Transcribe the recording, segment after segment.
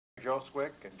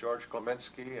Joswick and George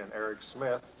Kleminski and Eric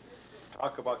Smith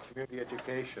talk about community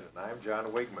education, and I'm John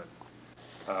Wigman.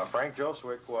 Frank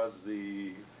Joswick was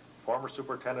the former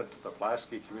superintendent of the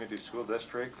Pulaski Community School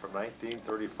District from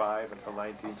 1935 until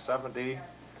 1970,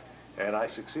 and I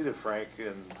succeeded Frank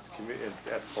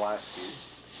at Pulaski.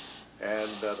 And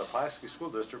the Pulaski School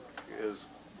District is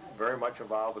very much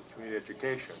involved with community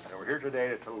education, and we're here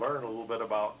today to learn a little bit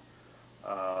about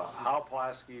how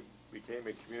Pulaski became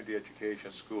a community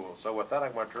education school. So with that,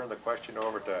 I'm going to turn the question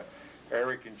over to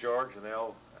Eric and George, and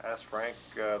they'll ask Frank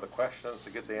the questions to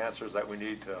get the answers that we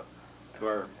need to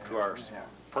our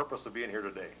purpose of being here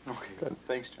today. Okay, good.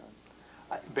 Thanks, John.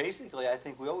 Basically, I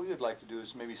think what we would like to do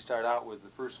is maybe start out with the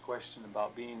first question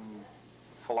about being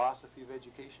philosophy of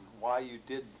education. Why you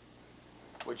did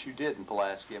what you did in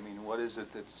Pulaski. I mean, what is it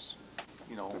that's,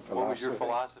 you know, what was your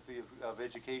philosophy of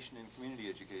education and community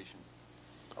education?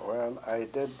 Well, I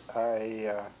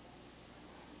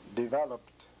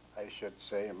developed, I should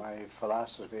say, my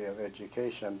philosophy of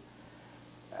education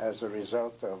as a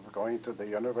result of going to the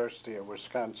University of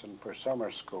Wisconsin for summer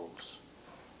schools.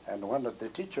 And one of the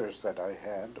teachers that I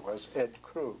had was Ed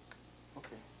Krug.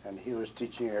 Okay. And he was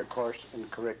teaching a course in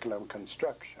curriculum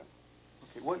construction.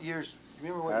 Okay. What years, do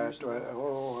you remember what years?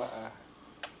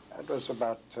 It was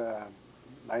about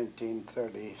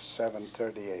 1937,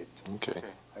 38. Okay.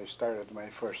 I started my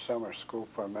first summer school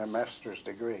for my master's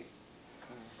degree.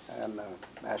 And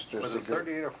master's degree. Was it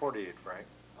 38 or 48, Frank?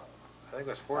 I think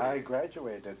it was 48. I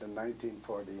graduated in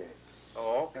 1948.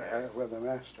 Oh, okay. With a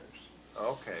master's.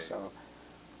 Okay. So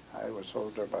I was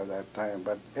older by that time.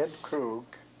 But Ed Krug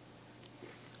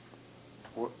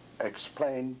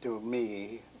explained to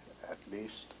me, at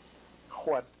least,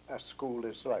 what a school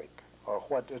is like, or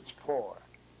what it's for.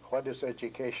 What is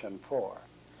education for?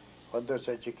 What does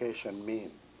education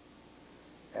mean?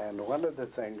 And one of the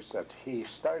things that he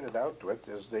started out with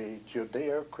is the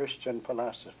Judeo-Christian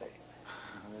philosophy.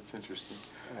 That's interesting.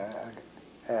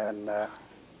 The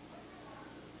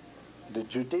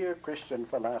Judeo-Christian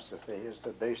philosophy is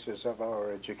the basis of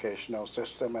our educational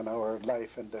system and our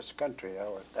life in this country.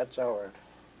 That's our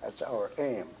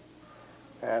aim.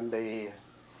 And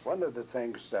one of the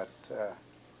things that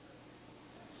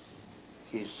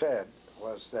he said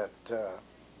was that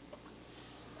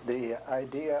the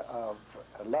idea of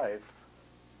life,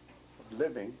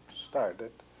 living,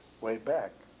 started way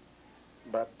back.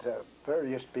 But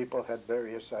various people had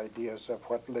various ideas of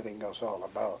what living was all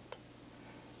about.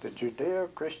 The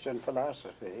Judeo-Christian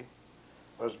philosophy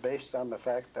was based on the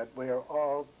fact that we are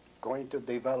all going to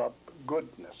develop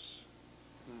goodness,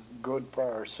 good for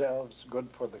ourselves, good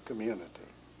for the community.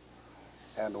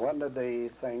 And one of the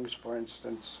things, for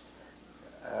instance,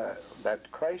 that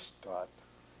Christ taught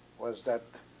was that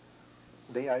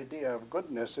the idea of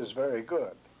goodness is very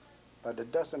good, but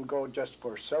it doesn't go just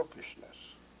for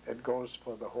selfishness. It goes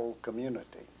for the whole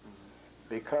community.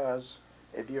 Because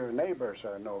if your neighbors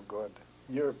are no good,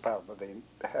 you probably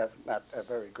have not a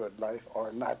very good life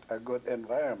or not a good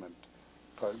environment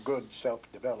for good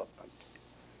self-development.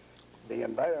 The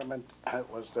environment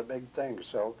was the big thing.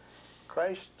 So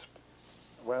Christ,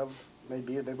 well,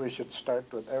 maybe we should start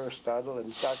with Aristotle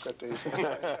and Socrates.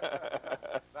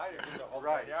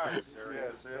 Right. Yes,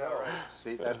 right.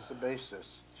 See, that's the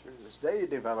basis. They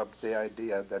developed the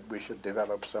idea that we should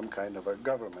develop some kind of a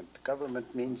government.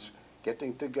 Government means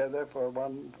getting together for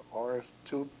one or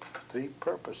two, three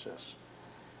purposes.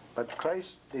 But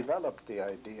Christ developed the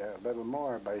idea a little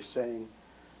more by saying,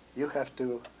 you have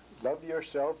to love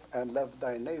yourself and love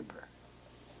thy neighbor.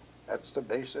 That's the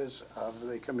basis of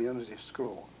the community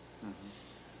school.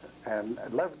 And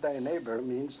love thy neighbor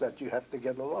means that you have to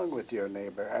get along with your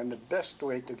neighbor. And the best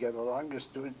way to get along is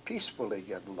to peacefully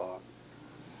get along.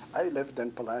 I lived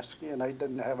in Pulaski and I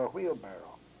didn't have a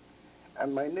wheelbarrow.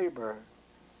 And my neighbor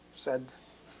said,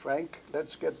 Frank,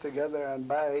 let's get together and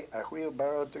buy a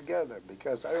wheelbarrow together,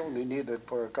 because I only need it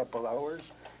for a couple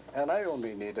hours and I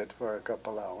only need it for a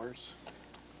couple hours.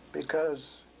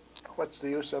 Because what's the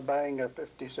use of buying a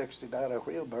 $50, $60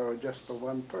 wheelbarrow just for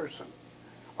one person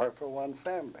or for one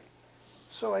family?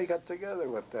 So I got together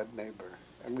with that neighbor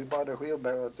and we bought a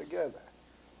wheelbarrow together.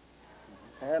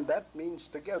 And that means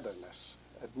togetherness.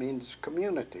 It means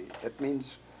community. It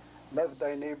means love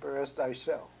thy neighbor as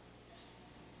thyself.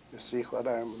 You see what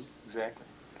I'm... Exactly.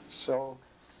 So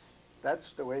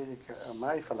that's the way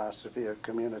my philosophy of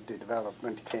community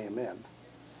development came in.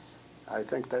 I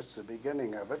think that's the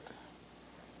beginning of it.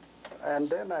 And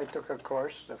then I took a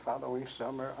course the following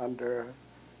summer under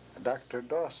Dr.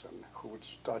 Dawson, who would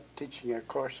start teaching a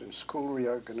course in school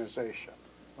reorganization.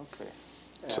 Okay.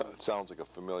 So it sounds like a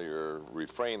familiar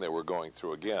refrain that we're going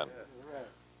through again. Yeah, right.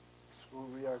 School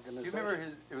reorganization. Do you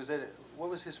remember what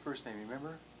was his first name, you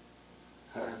remember?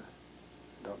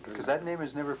 Don't Because remember. that name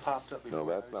has never popped up before. No,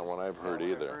 that's not one I've heard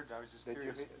either. I was just Did you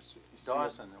curious. see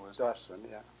Dawson it was. Dawson,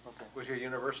 yeah. Okay. Was he at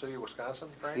University of Wisconsin,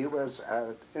 Frank? He was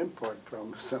an import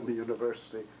from some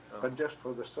university, but just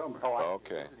for the summer. Oh, I see.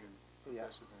 Okay. Visiting Yeah.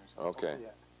 professor there or something. Okay.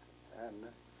 Yeah. And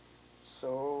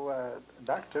so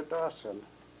Dr. Dawson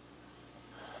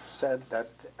said that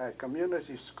a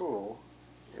community school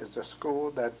is a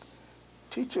school that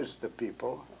teaches the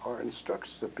people or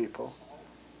instructs the people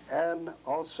and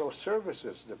also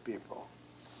services the people.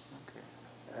 Okay.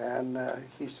 And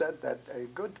he said that a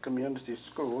good community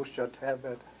school should have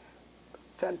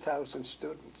 10,000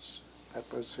 students. That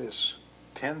was his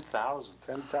 10,000.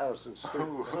 10,000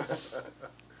 students.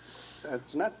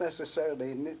 It's not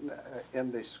necessarily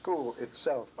in the school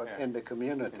itself, but Yeah. in the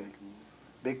community.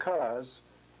 Because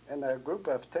in a group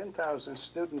of 10,000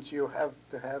 students, you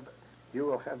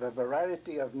will have a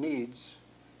variety of needs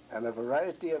and a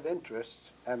variety of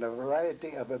interests and a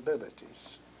variety of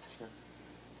abilities. Sure.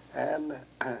 And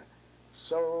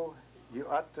so you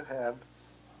ought to have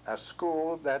a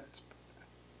school that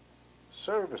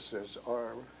services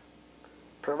or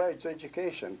provides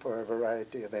education for a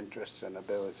variety of interests and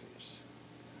abilities.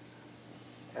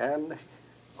 And,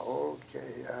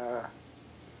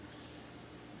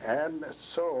 and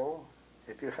so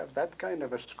if you have that kind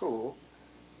of a school,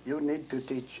 you need to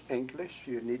teach English,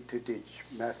 you need to teach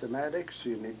mathematics,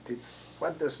 you need to,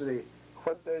 what does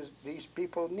these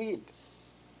people need?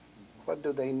 What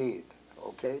do they need?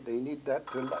 Okay, they need that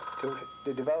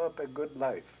to develop a good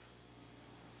life.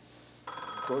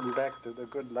 Going back to the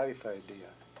good life idea.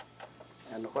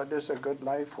 And what is a good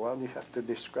life? Well, you have to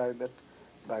describe it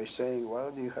by saying,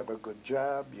 well, you have a good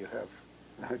job, you have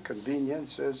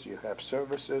conveniences, you have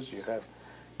services, you have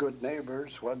good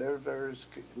neighbors, whatever is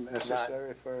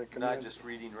necessary for a community. Not just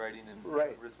reading, writing, and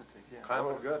Right. arithmetic. Yeah.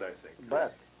 Common good, I think.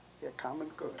 But, yeah, common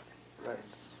good, right.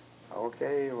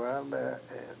 Okay, well,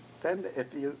 then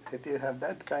if you have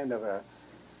that kind of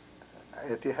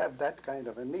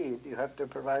a need, you have to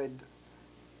provide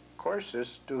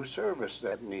courses to service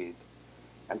that need.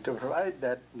 And to provide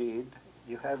that need,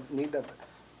 you need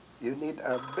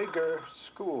a bigger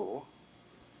school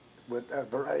with a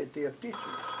variety of teachers.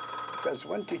 Because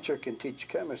one teacher can teach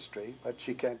chemistry, but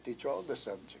she can't teach all the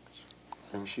subjects.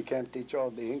 And she can't teach all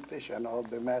the English and all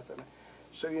the math.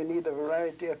 So you need a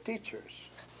variety of teachers.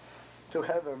 To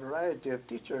have a variety of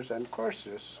teachers and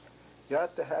courses, you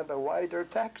have to have a wider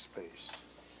tax base.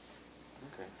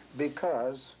 Okay.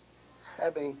 Because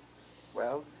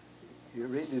well, you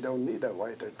really don't need a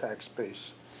wider tax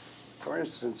base. For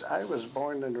instance, I was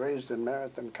born and raised in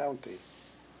Marathon County,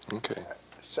 Okay.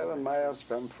 7 miles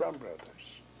from Brothers.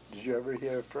 Did you ever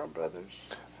hear of From Brothers?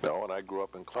 No, and I grew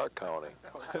up in Clark County.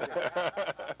 Okay.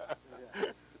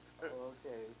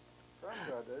 From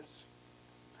Brothers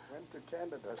went to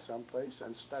Canada someplace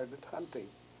and started hunting.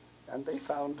 And they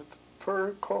found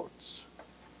fur coats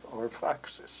or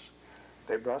foxes.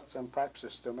 They brought some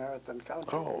foxes to Marathon County.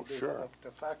 Oh, They sure. developed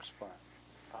a fox farm.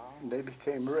 And they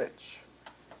became rich.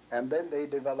 And then they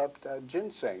developed a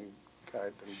ginseng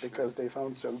garden because they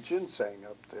found some ginseng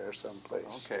up there someplace.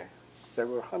 Okay. They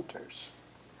were hunters.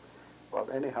 Well,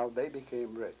 anyhow, they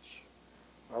became rich.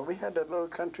 Well, we had a little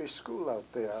country school out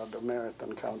there out of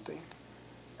Marathon County.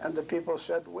 And the people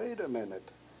said, wait a minute.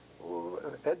 Oh,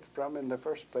 Ed Frum, in the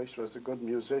first place, was a good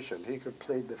musician. He could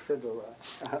play the fiddle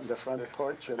on the front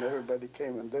porch, and everybody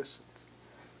came and listened.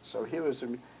 So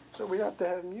so we ought to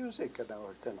have music in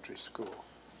our country school.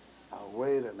 Now,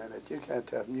 wait a minute. You can't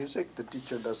have music. The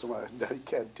teacher doesn't want. He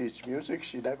can't teach music.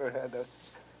 She never had a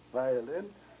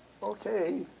violin.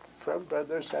 Okay, Frum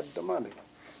Brothers had the money,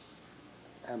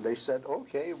 and they said,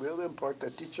 okay, we'll import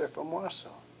a teacher from Wausau,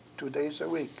 2 days a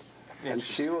week, and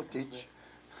she will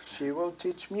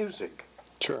teach music.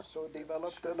 Sure. So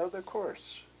developed another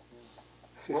course.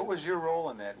 What was your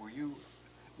role in that? Were you?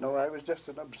 No, I was just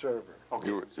an observer. Okay.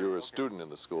 You were a student in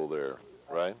the school there,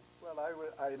 right? Well,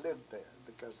 I lived there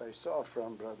because I saw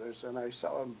Frum Brothers, and I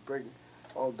saw them bring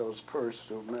all those furs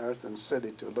to Marathon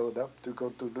City to load up to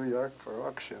go to New York for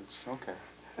auctions. Okay.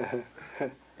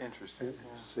 Interesting.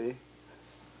 See?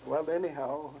 Well,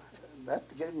 anyhow, that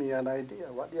gave me an idea.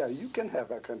 Well, yeah, you can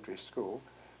have a country school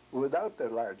without the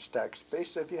large tax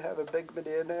base if you have a big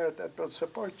millionaire that will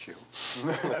support you. See?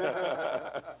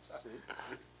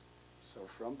 So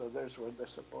Frum Brothers were the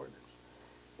supporters.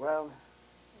 Well,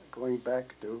 going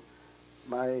back to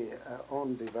my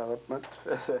own development,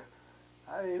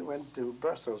 I went to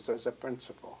Brussels as a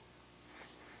principal.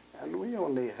 And we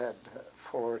only had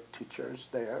 4 teachers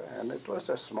there, and it was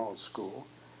a small school.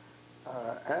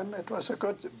 And it was a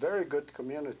good, very good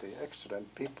community,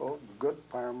 excellent people, good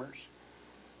farmers.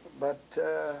 But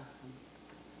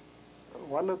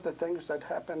one of the things that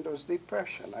happened was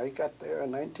depression. I got there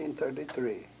in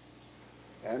 1933,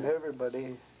 and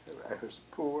everybody was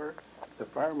poor. The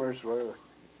farmers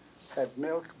had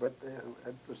milk, but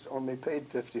it was only paid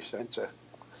 50 cents a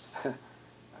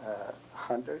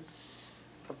hundred.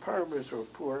 The farmers were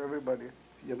poor. Everybody,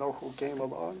 you know who came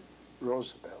along?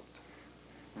 Roosevelt.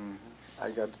 Mm-hmm.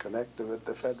 I got connected with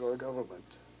the federal government.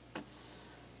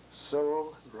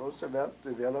 So Roosevelt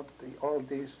developed all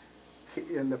these.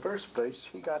 In the first place,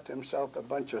 he got himself a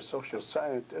bunch of social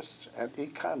scientists and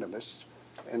economists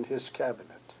in his cabinet.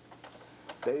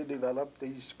 They developed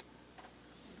these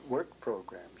work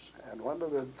programs. And one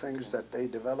of the things that they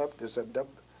developed is a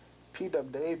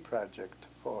PWA project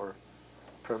for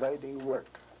providing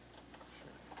work.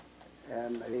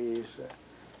 And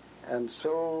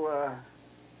so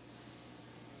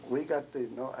we got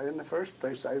in the first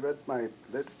place, I read my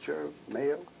literature,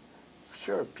 mail.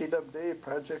 Sure, PWA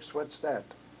projects, what's that?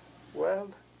 Well,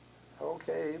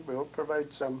 okay, we'll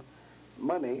provide some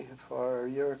money for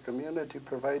your community,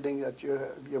 providing that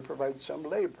you provide some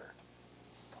labor.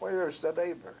 Where's the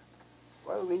labor?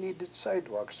 Well, we needed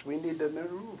sidewalks. We needed a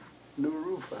new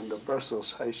roof on the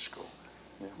Brussels High School.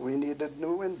 Yeah. We needed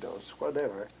new windows,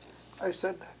 whatever. I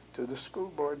said to the school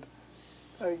board,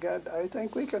 I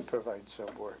think we can provide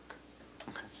some work.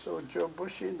 So Joe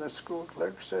Bushy, the school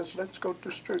clerk, says, let's go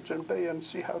to Sturgeon Bay and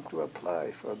see how to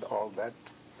apply for all that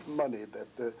money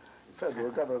that the federal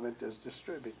government is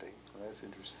distributing. Well, that's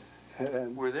interesting.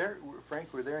 And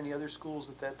Frank, were there any other schools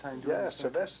at that time doing yeah, this?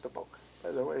 Sevastopol.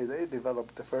 By the way, they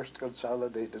developed the first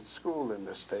consolidated school in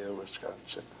the state of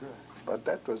Wisconsin. Really? But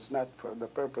that was not for the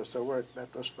purpose of work.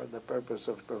 That was for the purpose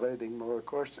of providing more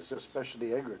courses,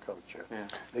 especially agriculture,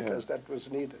 because that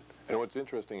was needed. And what's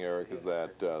interesting, Eric, is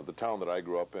that the town that I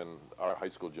grew up in, our high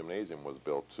school gymnasium was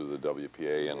built through the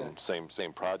WPA, and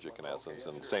same project in essence,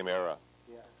 and same era.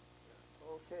 Yeah.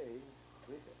 Okay.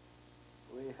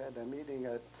 We had a meeting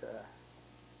at.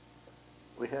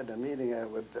 We had a meeting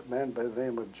with a man by the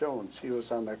name of Jones. He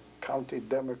was on the county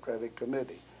Democratic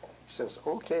committee. He says,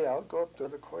 "Okay, I'll go up to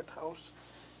the courthouse,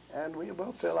 and we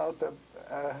will fill out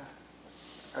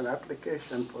an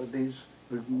application for these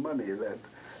money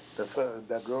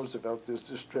that Roosevelt is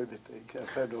distributing, the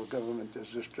federal government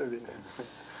is distributing."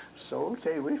 So,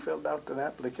 okay, we filled out an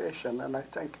application, and I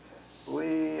think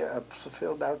we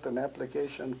filled out an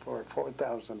application for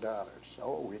 $4,000.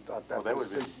 Oh, we thought that was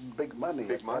big money at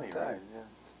that time. Right? Yeah.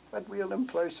 But we'll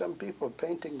employ some people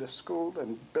painting the school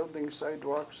and building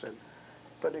sidewalks and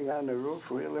putting on a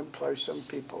roof. We'll employ some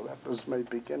people. That was my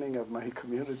beginning of my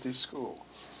community school.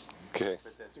 Okay.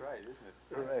 But that's right, isn't it?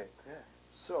 Right. Yeah.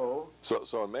 So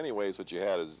in many ways, what you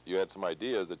had is you had some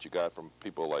ideas that you got from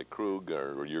people like Krug,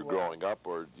 or you're growing up,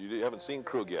 or you haven't seen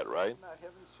Krug yet, right? I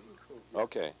haven't seen Krug yet.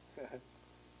 Okay.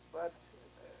 But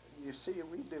you see,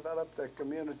 we developed a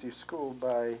community school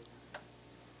by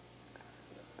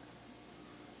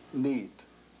need,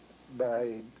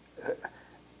 by,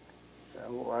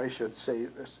 I should say,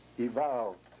 this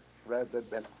evolved rather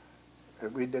than,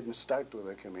 we didn't start with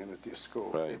a community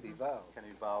school. Right. It evolved. Kind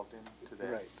of evolved into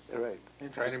that. Right.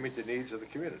 Trying to meet the needs of the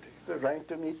community. Trying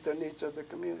to meet the needs of the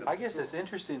community. I guess it's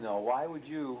interesting, though. Why would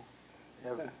you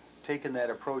have taken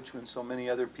that approach when so many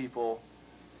other people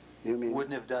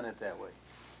wouldn't have done it that way?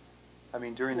 I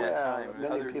mean, during that time,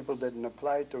 many people didn't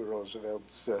apply to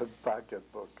Roosevelt's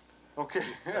pocketbook. Okay.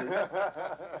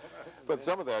 But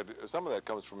some of that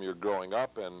comes from your growing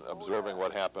up and observing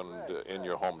what happened in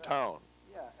your hometown.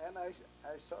 Yeah, and I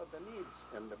saw the needs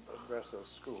in the Brussels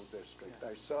School District.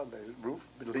 I saw the roof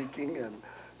leaking, and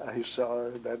I saw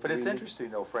that. But it's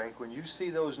interesting, though, Frank, when you see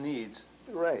those needs,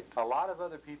 right. A lot of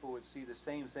other people would see the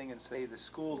same thing and say the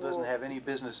school doesn't have any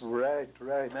business right.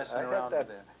 messing around with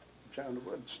that. John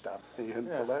Wood stopped me in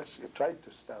Pulaski, tried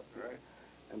to stop me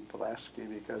in Pulaski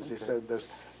because he said the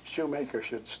shoemaker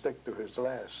should stick to his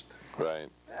last. Right.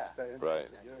 That's the answer Right.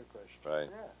 to your question. Right.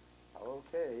 Yeah.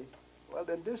 Okay. Well,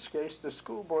 in this case, the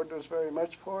school board was very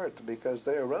much for it because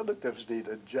their relatives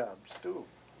needed jobs too.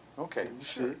 Okay, You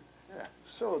sure. see? Yeah.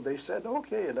 So they said,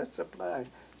 okay, let's apply.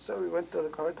 So we went to the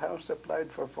courthouse, applied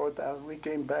for $4,000. We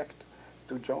came back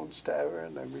to Jones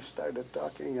Tavern and we started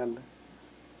talking and,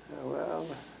 well,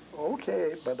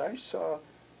 okay, but I saw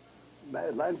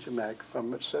Langemak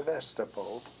from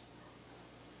Sevastopol,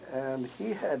 and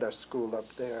he had a school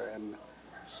up there in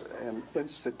an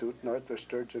institute north of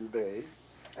Sturgeon Bay,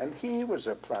 and he was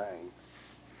applying.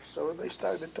 So they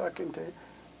started talking to him.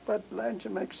 But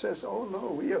Langemak says, oh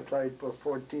no, we applied for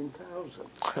 14,000.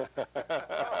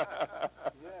 Yeah,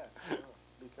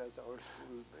 because our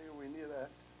school is big, we need a,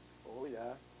 oh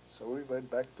yeah. So we went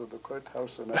back to the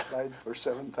courthouse and applied for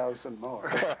 7,000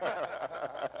 more.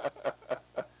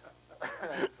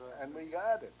 And we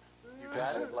got it. You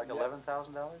got it, like Yeah.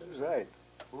 $11,000? Right.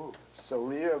 Ooh, So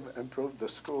we have improved the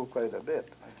school quite a bit.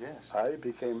 I guess. I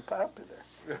became popular.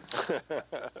 See,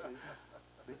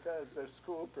 because the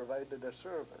school provided a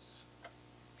service.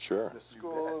 Sure. The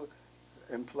school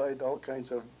employed all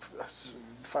kinds of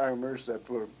farmers that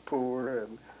were poor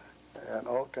and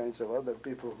all kinds of other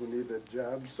people who needed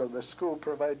jobs. So the school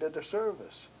provided a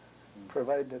service,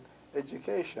 provided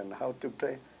education, how to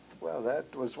pay. Well,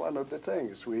 that was one of the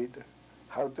things.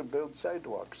 How to build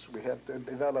sidewalks. We had to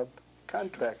develop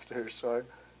contractors or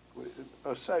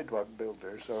sidewalk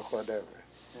builders or whatever.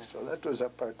 Yeah. So that was a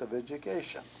part of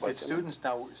education. Did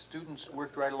students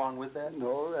worked right along with that?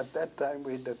 No, at that time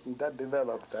we didn't. That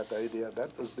developed that idea.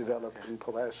 That was developed in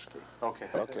Pulaski. Okay.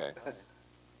 Okay.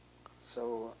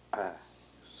 So,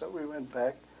 so we went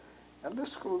back, and the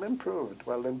school improved.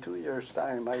 Well, in 2 years'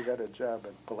 time, I got a job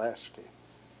at Pulaski.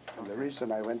 And the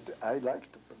reason I went, I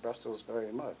liked Brussels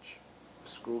very much. The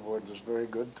school board was very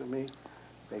good to me.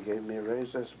 They gave me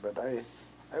raises, but I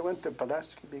went to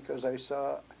Pulaski because I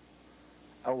saw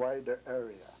a wider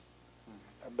area,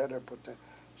 a better potential.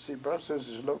 See, Brussels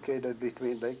is located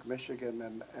between Lake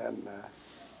Michigan and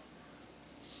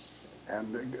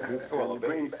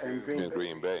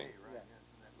Green Bay.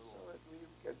 So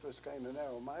it was kind of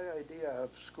narrow. My idea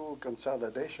of school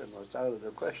consolidation was out of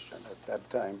the question at that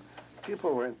time.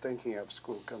 People weren't thinking of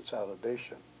school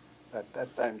consolidation. At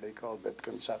that time, they called it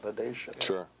consolidation.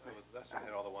 Sure. That's when they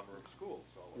had all the one-room schools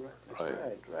all over.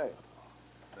 Right, right.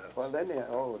 Well,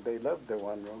 anyhow, they loved the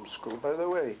one-room school. By the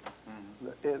way,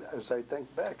 as I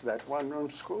think back, that one-room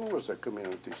school was a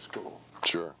community school.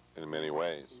 Sure, in many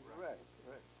ways. Right,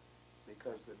 right.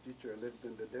 Because the teacher lived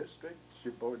in the district, she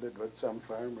boarded with some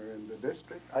farmer in the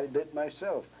district. I did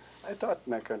myself. I taught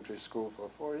in a country school for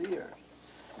 4 years.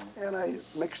 And I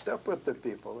mixed up with the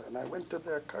people, and I went to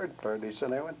their card parties,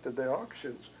 and I went to their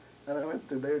auctions, and I went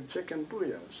to their chicken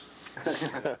booyahs.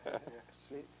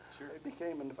 See, I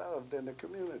became involved in the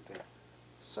community.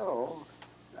 So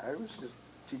I was just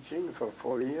teaching for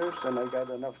 4 years, and I got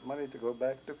enough money to go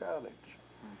back to college.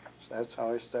 So that's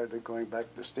how I started going back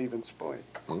to Stevens Point.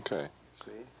 Okay.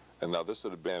 See? And now this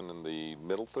would have been in the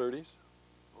middle 30s?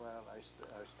 Well, I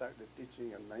started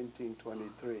teaching in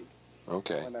 1923.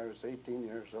 Okay. When I was 18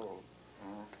 years old.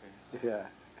 Okay. Yeah.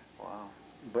 Wow.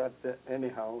 But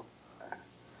anyhow.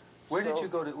 Where did you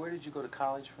go to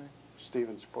college, Frank?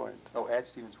 Stevens Point. Oh, at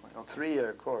Stevens Point. Okay.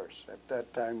 3-year course. At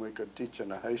that time, we could teach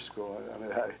in a high school.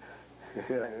 And I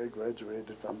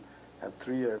graduated from a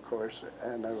 3-year course,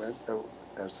 and I went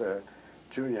as a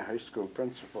junior high school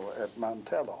principal at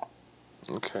Montello.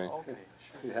 Okay. Okay.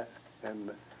 Sure. Yeah,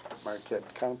 in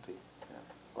Marquette County. Yeah.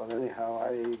 Well, anyhow,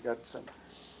 I got some.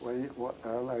 Maybe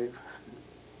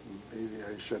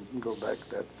I shouldn't go back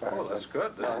that far. Oh, that's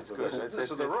good. That's good. This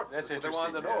is the roots. That's That's what they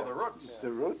wanted to interesting, know, yeah. the roots.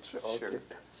 The roots? Okay. Sure.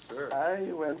 Sure.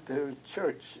 I went to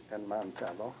church in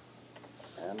Montello,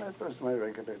 and that was my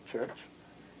regular church.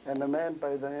 And a man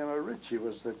by the name of Ritchie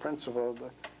was the principal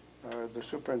of the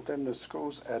superintendent of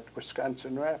schools at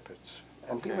Wisconsin Rapids.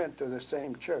 And he Okay. went to the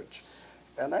same church.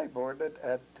 And I boarded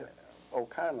at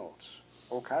O'Connell's.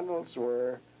 O'Connell's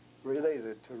were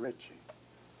related to Ritchie.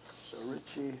 So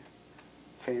Ritchie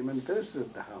came and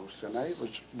visited the house, and I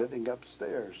was living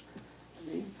upstairs. And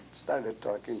he started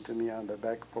talking to me on the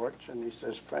back porch, and he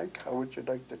says, "Frank, how would you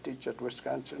like to teach at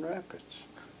Wisconsin Rapids?"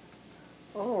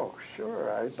 "Oh,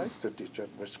 sure, I'd like to teach at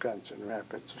Wisconsin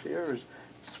Rapids. Here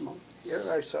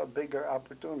I saw bigger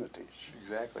opportunities."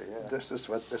 Exactly, yeah. This is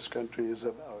what this country is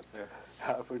about,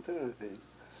 opportunities.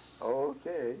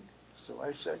 Okay, so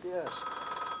I said yes.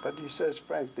 But he says,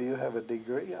 "Frank, do you have a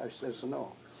degree?" I says,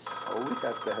 "No." "Oh, we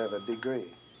have to have a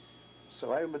degree."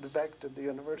 So I went back to the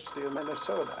University of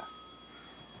Minnesota.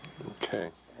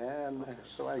 Okay. And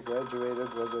so I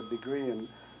graduated with a degree in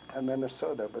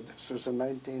Minnesota, but this was in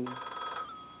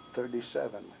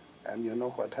 1937. And you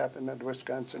know what happened at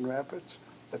Wisconsin Rapids?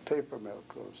 The paper mill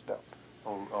closed up,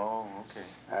 Oh, okay.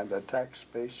 and the tax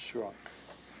base shrunk.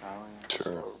 Oh, yeah.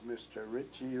 Sure. So Mr.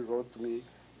 Ritchie wrote me,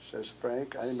 says,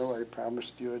 "Frank, I know I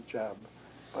promised you a job,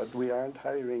 but we aren't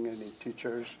hiring any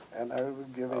teachers, and I'm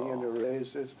giving any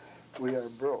raises. We are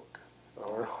broke,"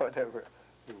 or whatever.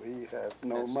 "We have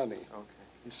no money." Okay.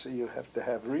 You see, you have to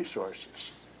have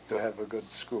resources to have a good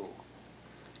school.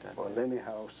 Well,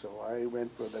 anyhow, so I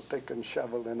went with a pick and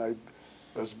shovel, and I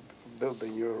was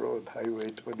building your road,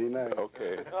 Highway 29.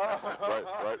 Okay.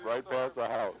 right past the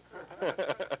house. All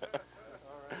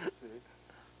right, see.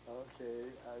 Okay,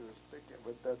 I was picking,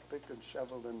 with that pick and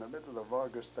shovel in the middle of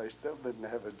August, I still didn't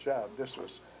have a job. This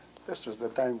was the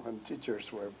time when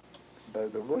teachers were by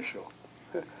the bushel.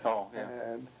 Oh,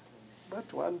 yeah.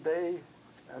 But one day,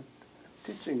 a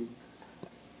teaching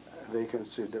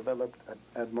vacancy developed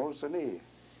at Mosinee.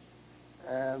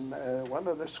 And one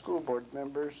of the school board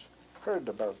members heard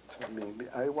about me.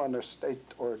 I won a state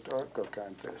oratorical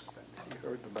contest, and he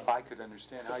heard about I could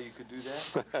understand how you could do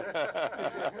that.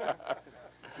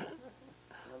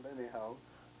 Well, anyhow,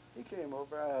 he came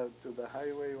over to the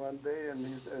highway one day, and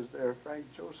he says, "There, Frank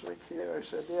Joswick here?" I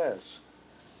said, "Yes."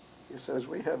 He says,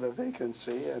 "We have a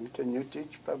vacancy, and can you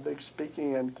teach public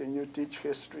speaking, and can you teach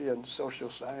history and social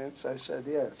science?" I said,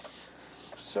 "Yes."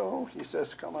 So he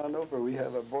says, "Come on over, we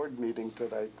have a board meeting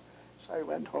tonight." So I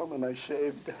went home and I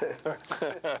shaved. And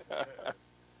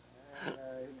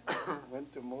I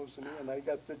went to Mosinee and I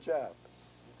got the job.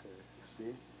 Okay,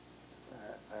 see?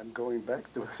 I'm going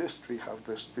back to history, how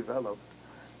this developed.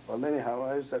 Well, anyhow,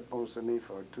 I was at Mosinee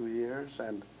for 2 years,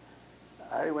 and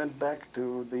I went back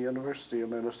to the University of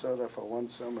Minnesota for one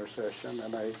summer session,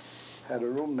 and I had a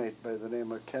roommate by the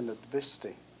name of Kenneth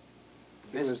Visty.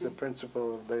 He was the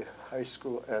principal of the high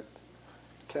school at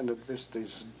Kenneth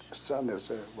Visty's son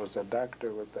was a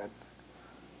doctor with that.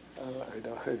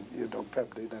 You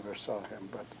probably never saw him,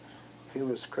 but he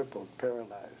was crippled,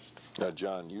 paralyzed. Now,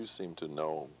 John, you seem to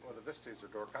know. Well, the Vistas are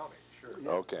Door County, sure. Yeah,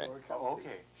 Okay. Door Oh, County.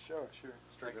 okay. Sure. Sure.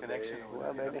 Straight Connection.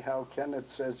 Well, anyhow, Kenneth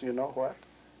says, "You know what?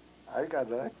 I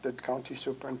got elected county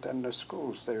superintendent of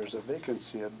schools. There's a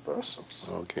vacancy at Brussels."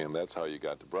 Okay, and that's how you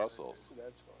got to Brussels.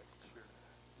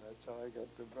 That's how I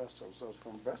got to Brussels. So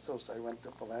from Brussels, I went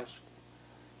to Pulaski.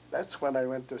 That's when I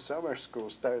went to summer school,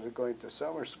 started going to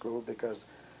summer school because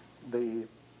the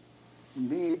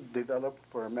need developed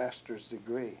for a master's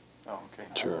degree. Oh, okay.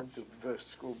 Sure. I went to the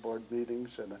school board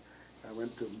meetings, and I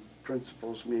went to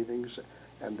principals' meetings,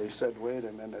 and they said, "Wait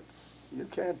a minute, you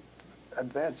can't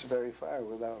advance very far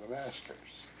without a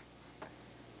master's."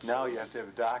 Now you have to have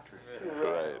a doctorate.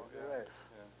 Right. Right.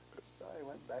 So I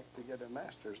went back to get a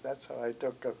master's. That's how I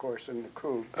took a course in the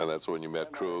Krug. And that's when you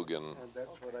met Krug and, And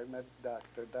that's when I met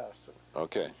Dr. Dawson.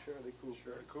 okay. And Shirley Cooper.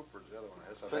 Sure, Cooper's the other one.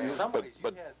 That's a But in band. some ways,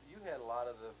 but- you had a lot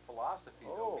of the philosophy,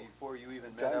 Oh. though, before you even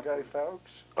met John up Guy with...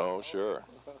 Fawkes. Oh, sure.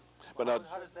 But now,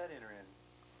 How does that enter in?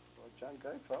 Well, John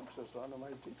Guy Fawkes was one of my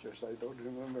teachers. I don't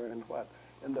remember in what.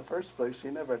 In the first place, he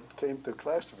never came to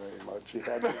class very much. He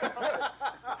had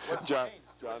John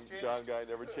Guy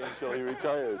never changed till he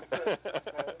retired. yeah.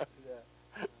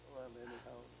 Well,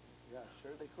 anyhow, yeah,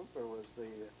 Shirley Cooper was the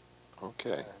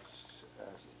Okay.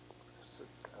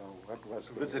 what was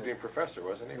the Visiting professor,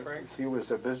 wasn't he, Frank? He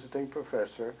was a visiting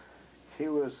professor. He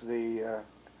was the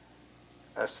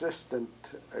assistant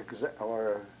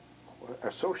or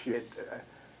associate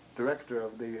director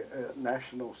of the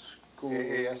National School.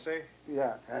 AASA?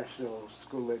 Yeah, National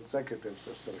School Executives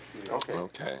Association. Okay.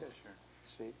 Okay.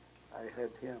 See, I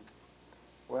had him.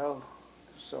 Well,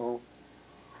 so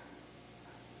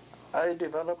I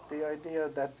developed the idea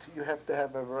that you have to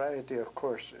have a variety of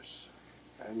courses,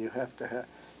 and you have to have.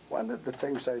 One of the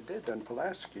things I did in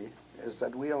Pulaski is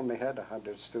that we only had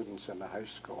 100 students in the high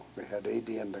school. We had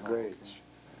 80 in the grades.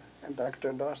 And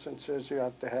Dr. Dawson says you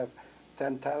ought to have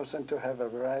 10,000 to have a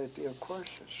variety of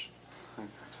courses.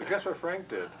 So guess what Frank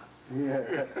did?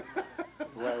 Yeah.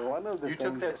 Well, one of the You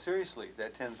things... took that seriously,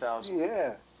 that 10,000?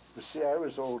 Yeah. You see, I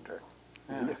was older.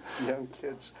 Yeah. Young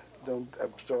kids don't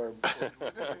absorb. I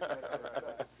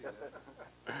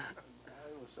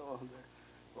was older.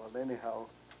 Well, anyhow,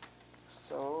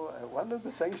 so one of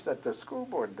the things that the school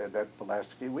board did at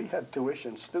Pulaski, we had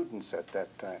tuition students at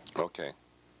that time. Okay.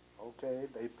 Okay,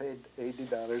 they paid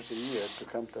 $80 a year to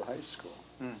come to high school.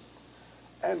 Hmm.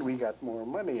 And we got more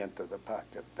money into the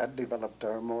pocket. That developed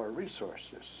our more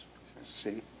resources,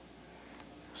 see?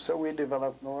 So we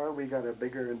developed more. We got a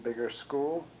bigger and bigger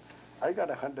school. I got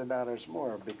 $100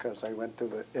 more because I went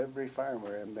to every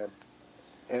farmer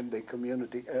in the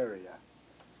community area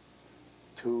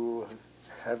to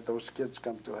have those kids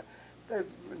come to.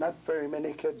 Not very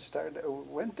many kids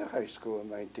went to high school in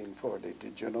 1940.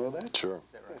 Did you know that? Sure.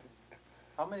 Is that right?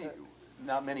 How many,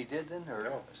 not many did then, or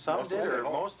No. some Most did, of them or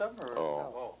did. most of them, or?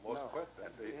 Oh. Well, most No. quit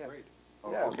at 8th Yeah. grade.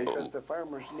 Yeah, okay. because the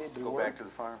farmers needed to Go work. back to the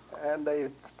farm. And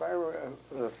the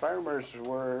farmers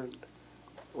were,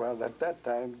 well, at that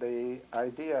time, the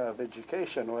idea of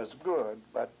education was good,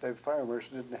 but the farmers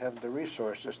didn't have the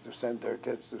resources to send their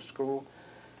kids to school.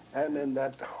 And in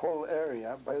that whole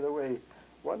area, by the way,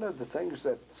 one of the things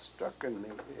that struck in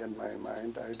my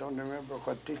mind, I don't remember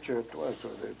what teacher it was,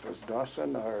 whether it was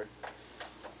Dawson or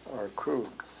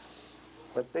Krug,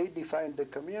 but they defined the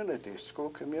community, school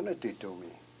community to me.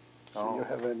 So you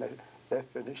have a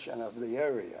definition of the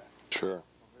area. Sure.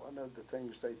 One of the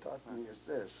things they taught me is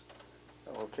this.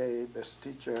 Okay, this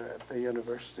teacher at the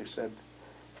university said,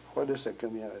 what is a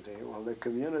community? Well, the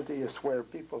community is where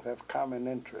people have common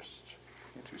interests.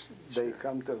 Interesting. They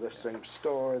come to the same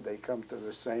store, they come to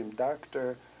the same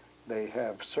doctor, they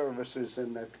have services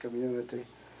in that community,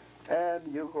 and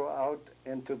you go out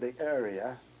into the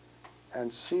area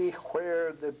and see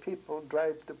where the people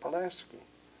drive to Pulaski,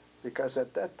 because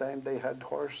at that time they had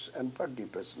horse and buggy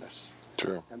business.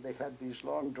 Sure. And they had these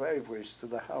long driveways to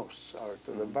the house or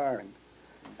to the barn,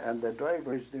 and the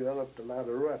driveways developed a lot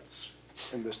of ruts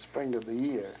in the spring of the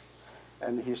year.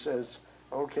 And he says,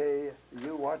 okay,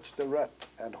 you watch the rut,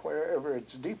 and wherever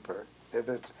it's deeper, if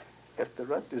the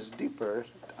rut is deeper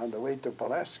on the way to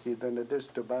Pulaski than it is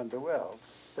to Bondwell,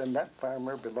 then that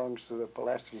farmer belongs to the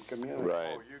Pulaski community.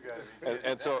 Right. Oh, you gotta be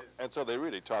And so they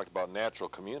really talked about natural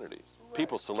communities. Right.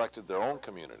 People selected their own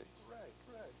community. Right.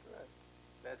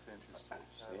 That's interesting.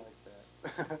 See?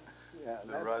 I like that. Yeah,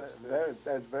 The ruts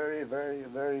that's very, very,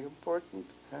 very important.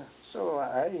 Yeah. So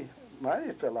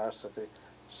my philosophy,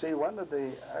 see, one of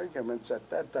the arguments at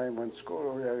that time when school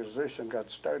organization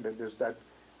got started is that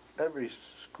every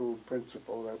school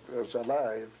principal that was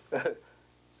alive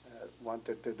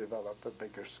wanted to develop a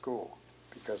bigger school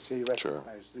because he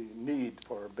recognized the need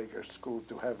for a bigger school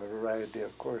to have a variety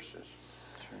of courses.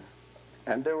 Sure.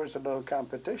 And there was a little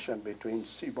competition between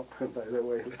Seymour, by the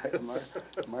way,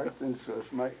 Martins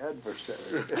was my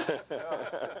adversary.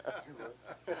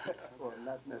 Well,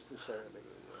 not necessarily.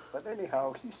 But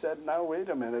anyhow, he said, now wait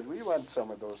a minute, we want some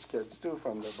of those kids too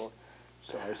from the board.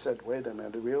 So I said, wait a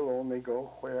minute, we'll only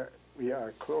go where we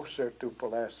are closer to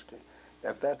Pulaski.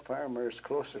 If that farmer is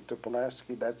closer to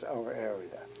Pulaski, that's our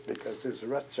area, because his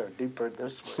ruts are deeper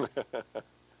this way.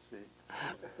 See?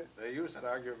 They use that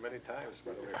argument many times,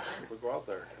 by the way. We go out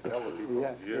there and tell the people,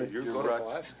 Yeah, you your go to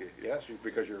ruts. Pulaski. Yes,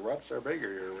 because your ruts are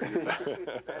bigger. That's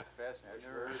fascinating. I've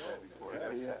never heard that before. Yeah,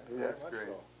 That's yeah. great.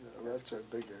 The ruts are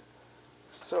bigger.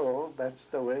 So that's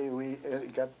the way we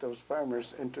got those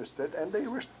farmers interested, and they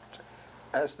were,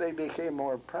 as they became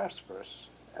more prosperous,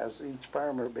 as each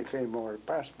farmer became more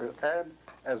prosperous, and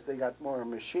as they got more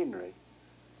machinery,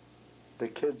 the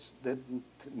kids didn't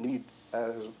need,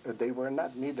 they were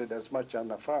not needed as much on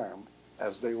the farm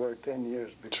as they were 10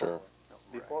 years before, Sure.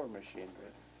 before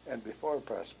machinery and before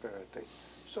prosperity.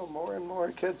 So more and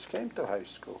more kids came to high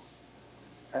school.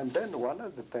 And then one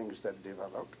of the things that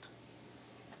developed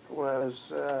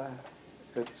was,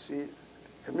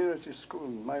 community school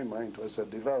in my mind was a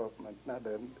development, not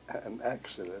an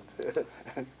accident.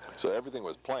 So everything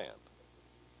was planned.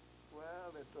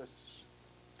 Well, it was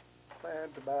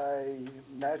planned by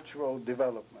natural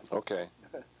development. Okay.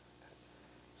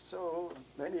 So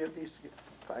many of these,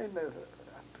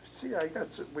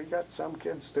 we got some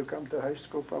kids to come to high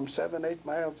school from 7-8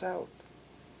 miles out.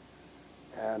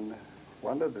 And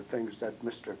one of the things that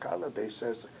Mr. Colliday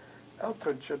says,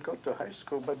 Alfred should go to high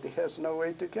school, but he has no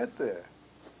way to get there.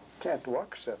 Can't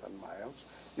walk 7 miles.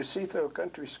 You see, through a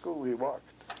country school, we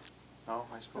walked. Oh,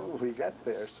 I suppose. We got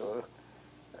there, so,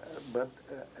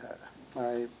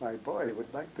 my boy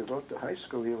would like to go to high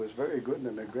school. He was very good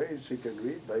in the grades. He could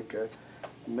read like $1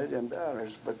 million,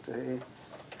 but he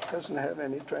doesn't have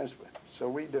any transport. So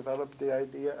we developed the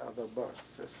idea of a bus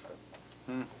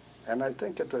system. And I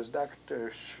think it was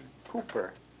Dr.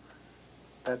 Cooper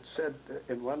that said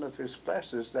in one of his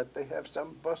classes that they have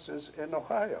some buses in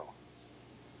Ohio.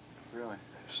 Really?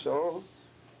 So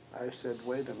I said,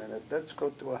 wait a minute, let's go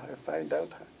to find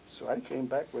out. So I came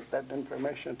back with that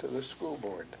information to the school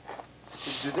board.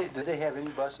 Did they have any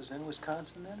buses in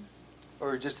Wisconsin then?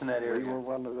 Or just in that area? We were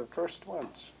one of the first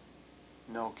ones.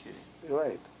 No kidding.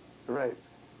 Right.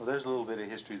 Well, there's a little bit of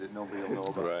history that nobody will know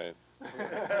about. Right.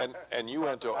 And you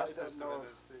went to, I don't know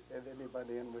if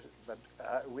anybody but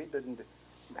we didn't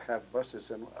have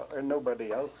buses, or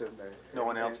nobody else in there. No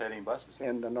one else had any buses?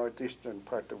 In the northeastern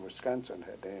part of Wisconsin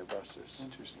had any buses.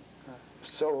 Interesting.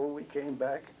 So we came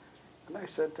back, and I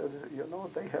said to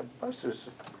them, they have buses,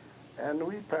 and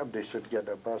we probably should get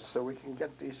a bus so we can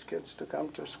get these kids to come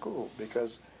to school,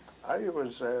 because I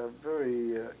was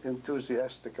very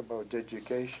enthusiastic about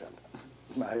education.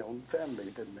 My own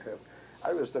family didn't have.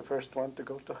 I was the first one to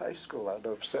go to high school out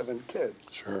of 7 kids.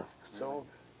 Sure. So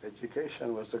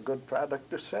education was a good product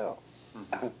to sell.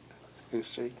 You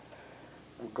see,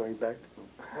 I'm going back.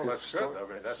 Well, that's good.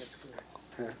 I mean,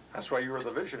 that's why you were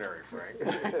the visionary, Frank.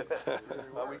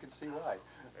 Well, we can see why.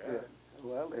 Yeah.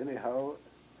 Well, anyhow,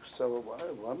 so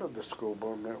one of the school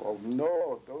board members, oh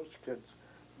no, those kids,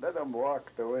 let them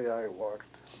walk the way I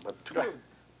walked. But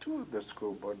two of the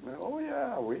school board members, oh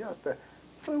yeah, we have to,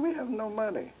 well, we have no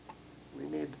money. We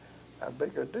need a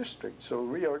bigger district. So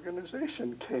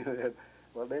reorganization came in.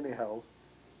 Well, anyhow,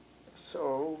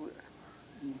 so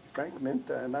Frank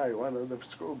Minta and I, one of the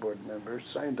school board members,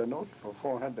 signed a note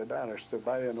for $400 to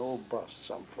buy an old bus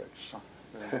someplace,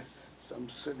 some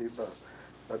city bus.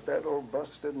 But that old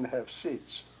bus didn't have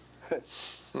seats.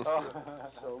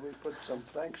 So we put some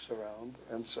planks around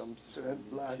and some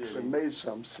cement blocks and made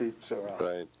some seats around.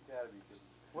 Right.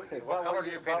 What color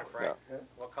did you paint it, Frank? Yeah.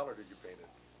 What color did you paint it?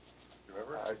 You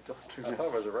remember? I don't I remember. thought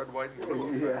it was a red, white, and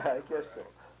blue. Yeah, I guess so.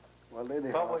 Well, anyhow.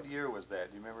 About what year was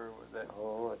that? Do you remember that?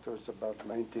 Oh, it was about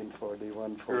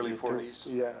 1941, 42. Early 40s?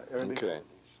 Yeah, early Okay. 40s.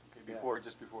 Okay, before,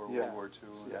 just before Yeah. World War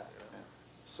II? Yeah.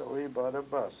 So we bought a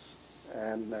bus,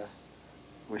 and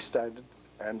we started,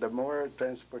 and the more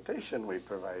transportation we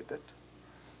provided,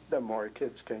 the more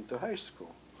kids came to high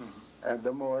school, and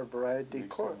the more variety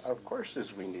Makes sense. of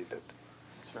courses we needed,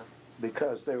 Sure.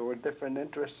 because there were different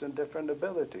interests and different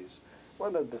abilities.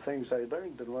 One of the things I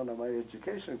learned in one of my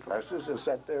education classes is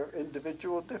that there are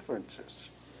individual differences.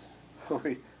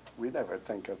 We never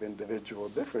think of individual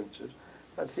differences,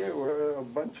 but here were a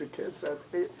bunch of kids that,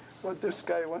 well, this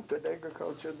guy wanted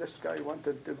agriculture, this guy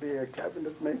wanted to be a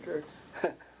cabinet maker,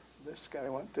 this guy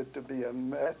wanted to be a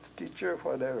math teacher,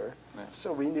 whatever. Yeah.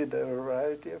 So we need a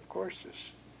variety of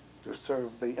courses to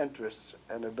serve the interests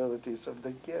and abilities of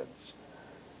the kids.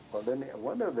 Well, then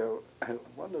one of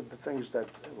the things that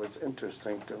was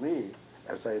interesting to me,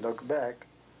 as I look back,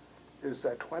 is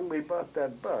that when we bought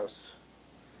that bus,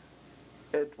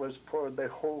 it was for the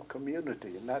whole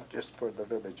community, not just for the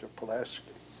village of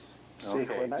Pulaski. See,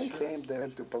 Okay, when I sure. came there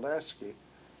to Pulaski,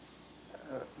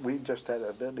 we just had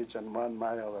a village and 1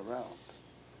 mile around.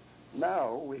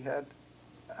 Now we had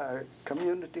a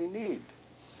community need.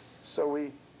 So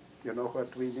you know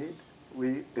what we need?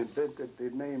 We invented the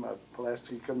name of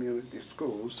Pulaski Community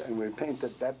Schools, and we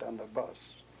painted that on the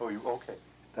bus. Oh, okay.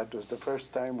 That was the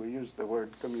first time we used the word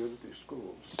community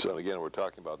schools. So again, we're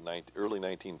talking about early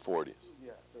 1940s.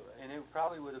 Yeah, And it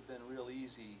probably would have been real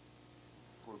easy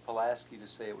for Pulaski to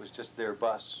say it was just their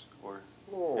bus, or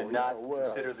and not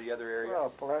consider the other area. Well,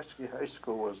 Pulaski High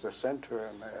School was the center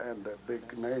and a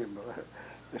big name,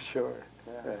 sure.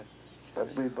 Yeah. But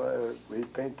we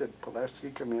painted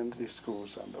Pulaski Community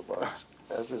Schools on the bus.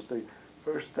 That was the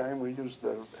first time we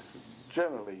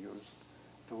generally used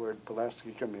the word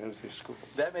Pulaski Community School.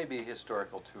 That may be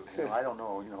historical too. I don't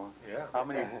know. Yeah. How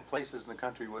many places in the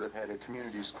country would have had a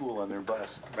community school on their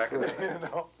bus? Back in the day.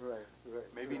 Right.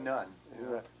 Maybe none.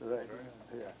 Right,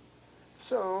 yeah.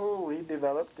 So we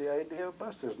developed the idea of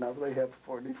buses. Now they have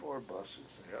 44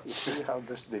 buses. Yep. You see how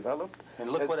this developed?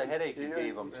 And look what a headache you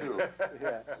gave them too.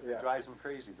 Yeah. Drives them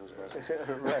crazy, those buses.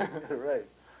 Right.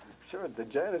 Sure, the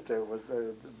janitor was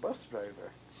the bus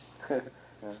driver.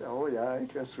 So, oh yeah, I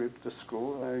can sweep the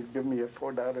school. Give me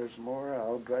 $4 more,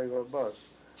 I'll drive a bus.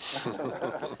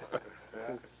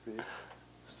 See?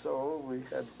 So we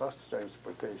had bus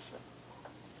transportation.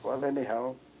 Well,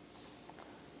 anyhow,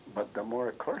 but the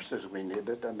more courses we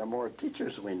needed and the more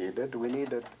teachers we needed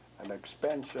an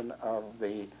expansion of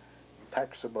the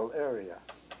taxable area.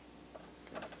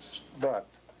 But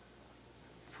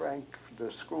Frank, the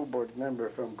school board member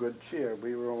from Good Cheer,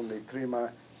 we were only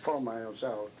 4 miles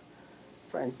out.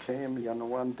 Frank came,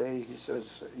 one day, he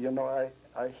says,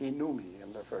 he knew me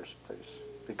in the first place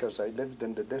because I lived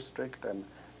in the district and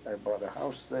I bought a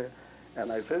house there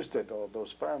and I visited all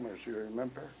those farmers, you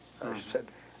remember? I said,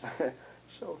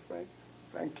 so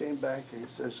Frank came back and he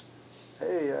says,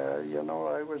 hey,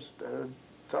 I was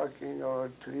talking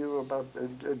to you about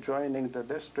joining the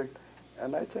district,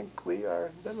 and I think we are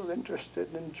a little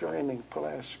interested in joining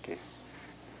Pulaski.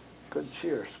 Good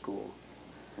Cheer School.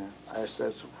 Yeah. I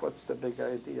says, what's the big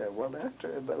idea? Well,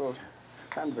 after a little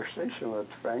conversation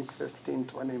with Frank, 15,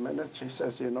 20 minutes, he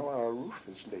says, our roof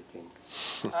is leaking.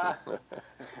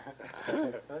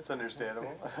 That's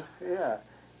understandable. Yeah.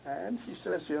 And he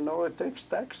says, it takes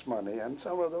tax money, and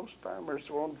some of those farmers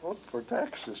won't vote for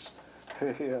taxes,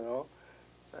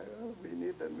 we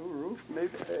need a new roof.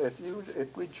 Maybe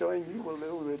if we join you, will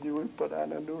you put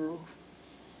on a new roof?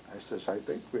 I says, I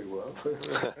think we will.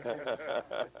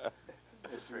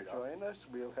 If you join us,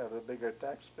 we'll have a bigger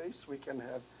tax base. We can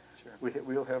have,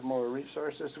 we'll have more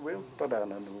resources. We'll put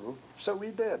on a new roof. So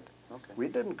we did. Okay. We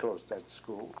didn't close that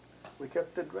school. We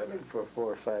kept it running for 4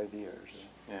 or 5 years.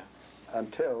 Yeah.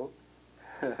 Until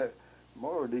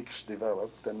more leaks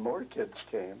developed and more kids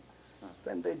came.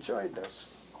 Then they joined us.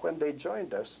 When they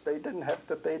joined us, they didn't have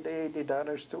to pay the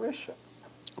 $80 tuition.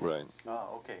 Right.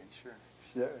 Oh, okay, sure.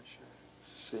 Yeah.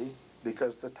 See,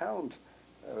 because the town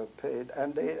paid,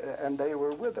 and they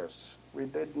were with us. We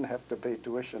didn't have to pay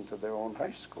tuition to their own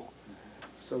high school.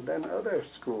 So then other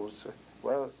schools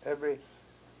Well,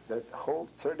 that whole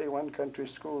 31 country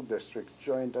school district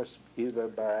joined us either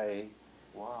by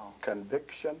Wow.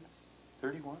 conviction,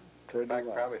 31?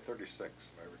 31, Probably 36,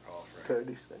 if I recall, Frank.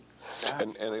 36.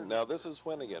 And now this is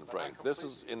when again, Frank? This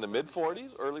is in the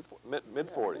mid-40s,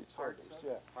 mid-40s?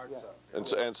 Yeah, Hard yeah.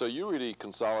 stuff. And so you really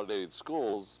consolidated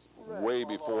schools way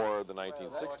before the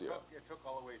 1960, Well, it took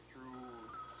all the way through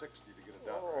 60 to get it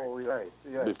done, Oh, right? right,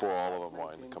 yeah. before all of them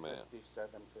wanted to come in.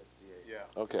 1957, 58.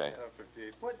 Yeah. Okay. 57,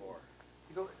 58, What- 54.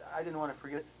 You know, I didn't want to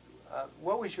forget,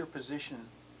 what was your position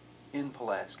in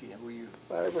Pulaski? And were you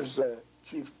I was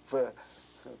chief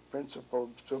principal,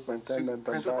 superintendent.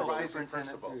 and Supervisor.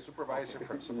 Supervising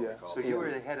principal, Yeah. we call So it. you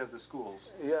were the head of the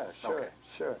schools? Yeah, sure, Okay.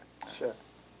 sure, sure.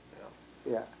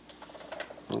 Yeah,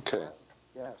 Okay.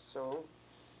 yeah, so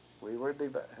we were,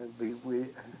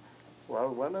 well,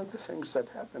 one of the things that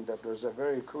happened that was a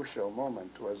very crucial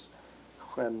moment was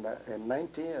when in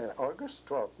August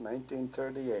 12th,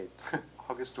 1938.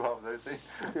 August 12th, I think.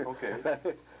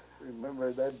 Okay.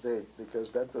 Remember that date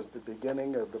because that was the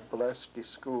beginning of the Pulaski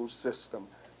school system,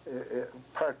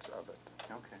 parts of it.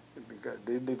 Okay.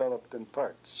 They developed in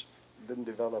parts, didn't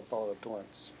develop all at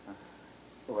once.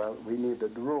 Well, we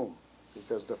needed room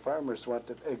because the farmers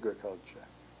wanted agriculture.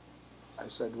 I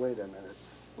said, wait a minute,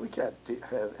 we can't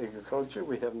have agriculture,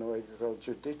 we have no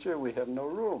agriculture teacher, we have no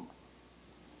room.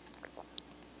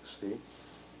 See?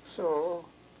 So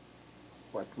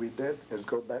what we did is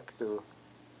go back to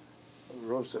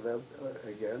Roosevelt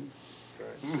again.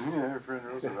 Yeah, friend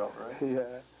Roosevelt, right?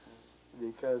 Yeah,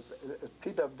 because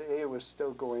PWA was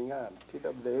still going on.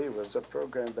 PWA was a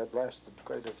program that lasted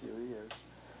quite a few years.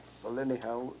 Well,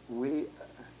 anyhow, we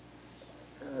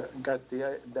got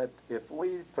that if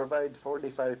we provide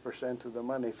 45% of the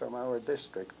money from our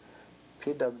district,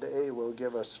 PWA will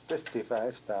give us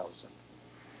 $55,000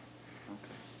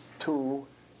 to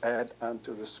add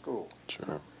onto the school.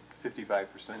 Sure. 55%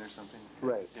 or something?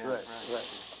 Right, Yeah, right.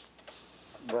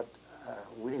 But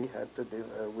we had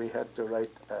to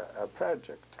write a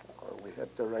project, or we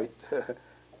had to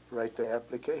write the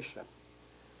application.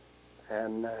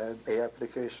 And the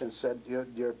application said,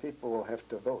 your people will have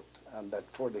to vote on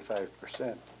that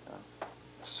 45%.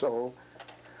 So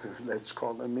let's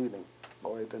call a meeting.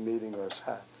 Boy, the meeting was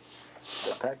hot.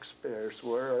 The taxpayers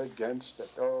were against it,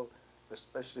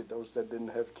 especially those that didn't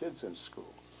have kids in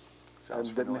school Sounds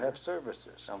and didn't familiar. have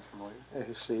services. Sounds familiar.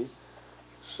 You see,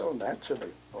 so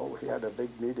naturally, we had a big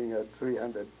meeting of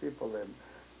 300 people, and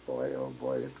boy, oh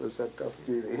boy, it was a tough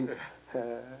meeting.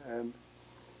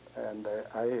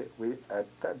 We at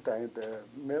that time, the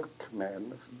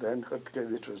milkman, Dan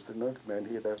Hutkevich was the milkman,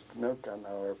 he left milk on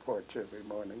our porch every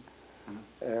morning.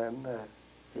 And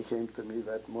he came to me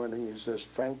that morning, he says,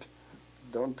 Frank,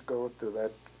 don't go to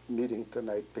that meeting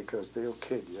tonight because they'll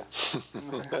kill you.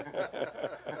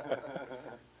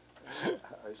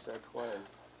 I said, why?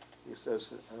 He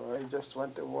says, oh, I just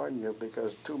want to warn you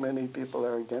because too many people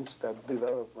are against that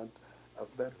development of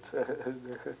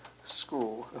that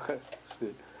school.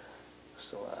 See?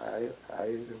 So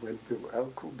I went to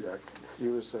Al Kubiak. He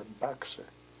was a boxer.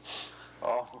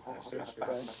 Oh. I said,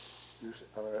 Frank,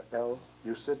 Al,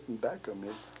 you sitting back of me.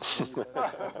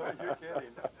 You're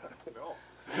kidding. No.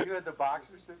 So you had the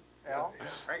boxers, Al?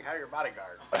 Frank, how your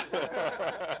bodyguard? That's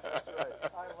right.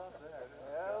 I love that.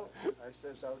 Well, I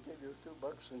says, I'll give you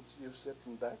 $2 since you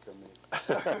sitting back of me.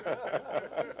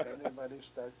 If anybody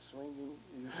starts swinging,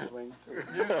 you swing too.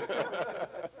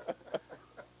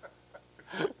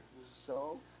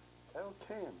 So, Al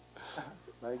came.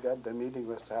 My God, the meeting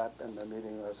was hot, and the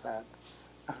meeting was hot.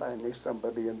 Finally,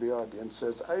 somebody in the audience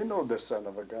says, I know the son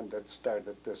of a gun that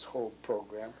started this whole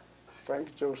program.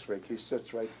 Frank Joswick, he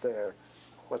sits right there.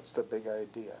 What's the big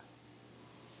idea?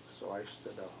 So I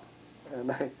stood up,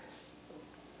 and I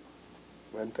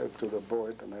went out to the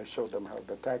board, and I showed them how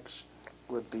the tax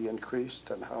would be increased,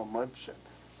 and how much, and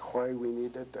why we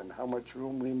need it, and how much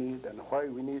room we need, and why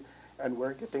we need, and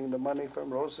we're getting the money from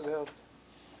Roosevelt.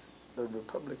 The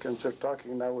Republicans are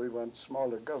talking now we want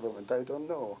smaller government. I don't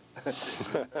know. In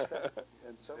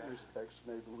some respects,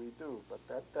 maybe we do. But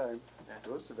that time,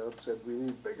 Roosevelt said we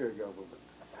need bigger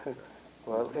government.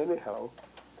 Well, anyhow,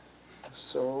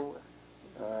 so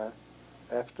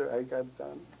after I got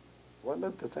done, one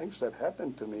of the things that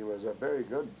happened to me was a very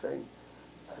good thing.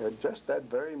 Just that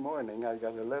very morning, I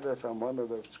got a letter from one of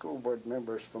the school board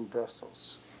members from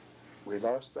Brussels. We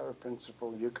lost our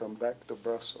principal, you come back to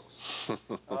Brussels.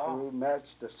 We'll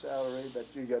match the salary that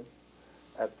you get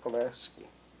at Pulaski.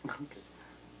 Okay.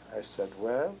 I said,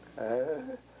 well,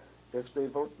 if they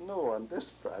vote no on this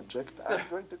project, I'm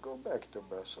going to go back to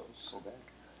Brussels. Go back.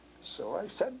 So I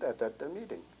said that at the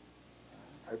meeting.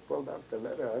 I pulled out the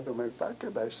letter out of my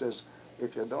pocket. I says,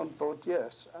 If you don't vote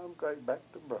yes, I'm going back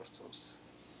to Brussels.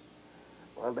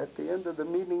 Well, at the end of the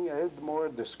meeting, I had more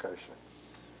discussion.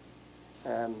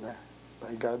 And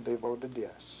by God, they voted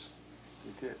yes.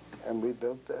 You did. And we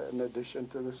built an addition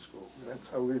to the school. That's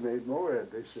how we made more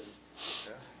additions.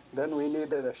 Yeah. Then we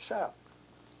needed a shop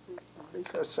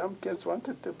because some kids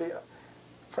wanted to be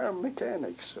farm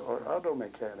mechanics or auto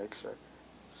mechanics.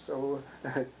 So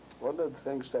one of the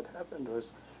things that happened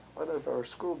was one of our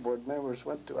school board members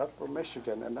went to Upper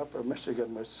Michigan, and Upper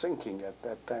Michigan was sinking at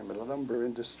that time. The lumber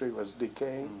industry was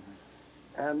decaying.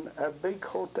 Mm-hmm. And a big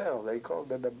hotel, they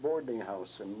called it a boarding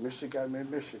house in Michigan.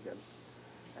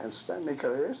 And Stanley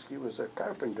Karayevsky was a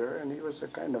carpenter, and he was a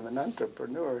kind of an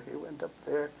entrepreneur. He went up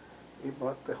there, he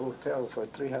bought the hotel for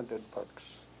 $300.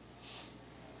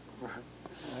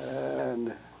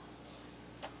 And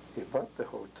he bought the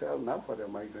hotel. Now what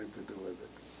am I going to do with it?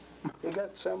 He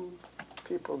got some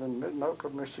people in Upper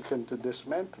Michigan to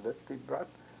dismantle it. He brought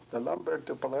the lumber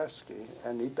to Pulaski,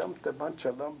 and he dumped a bunch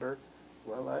of lumber.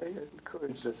 Well, I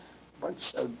encouraged a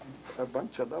bunch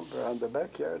of lumber on the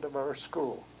backyard of our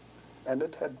school, and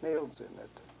it had nails in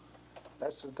it.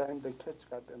 That's the time the kids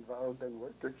got involved in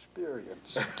work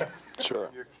experience. Sure.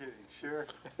 You're kidding, sure.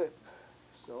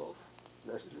 So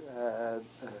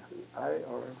I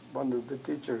or one of the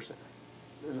teachers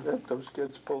let those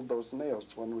kids pull those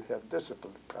nails when we have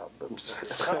discipline problems.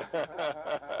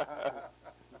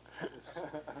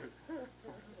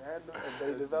 And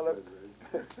they developed,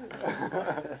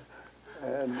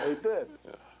 and they did.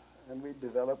 And we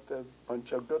developed a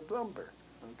bunch of good lumber.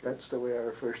 That's the way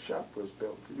our first shop was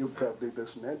built. You probably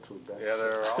dismantled that. Yeah,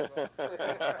 they're all.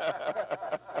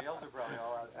 Nails are probably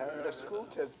all out there. And the school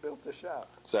kids built the shop.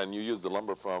 So, and you used the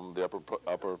lumber from the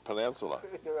upper peninsula.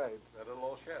 Right. That little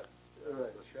old shed.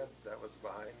 Right. The shed that was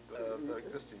behind the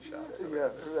existing shops. Yeah,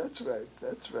 that's right.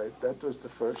 That's right. That was the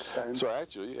first time. So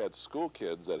actually, you had school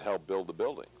kids that helped build the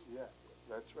buildings. Yeah,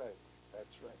 that's right.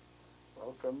 That's right.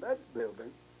 Well, from that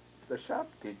building, the shop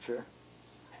teacher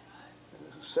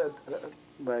said,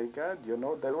 my God, you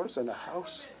know, there wasn't a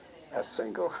house, a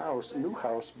single house, new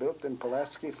house built in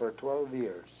Pulaski for 12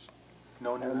 years.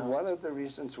 No new And house. one of the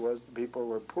reasons was people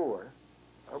were poor,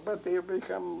 but they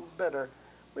become better.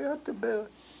 We ought to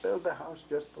build a house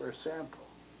just for a sample.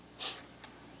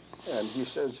 And he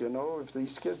says, you know, if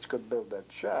these kids could build that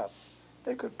shop,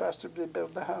 they could possibly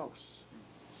build the house.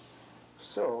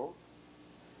 So,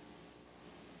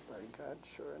 by God,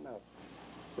 sure enough,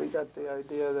 we got the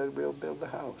idea that we'll build the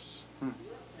house.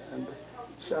 And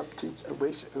the shop teacher,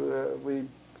 we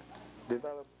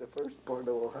developed the first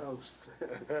portable house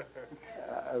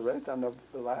right on the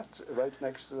lot, right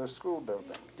next to the school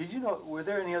building. Did you know, were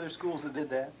there any other schools that did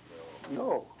that?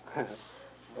 No.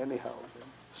 Anyhow,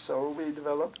 so we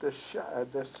developed this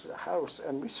house,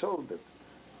 and we sold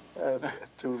it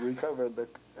to recover the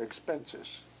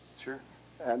expenses. Sure.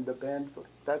 And the band,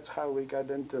 that's how we got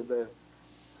into the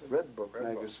Red Book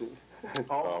magazine.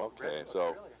 Oh, okay. Red Book, So,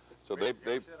 really? so Read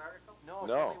they, that article? No, No.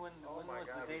 tell me when my was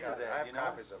God, the we date got of it. I that, have you know?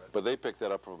 copies of it. but they picked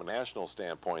that up from a national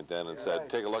standpoint then and said, Right.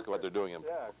 take a look at what they're doing in.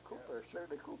 Yeah,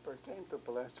 Shirley Cooper came to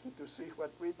Pulaski to see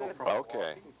what we did. from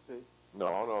Okay. See,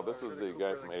 No, this is the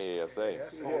guy from AASA.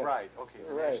 Yeah. Oh, right, okay,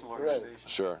 the Right, national right. organization.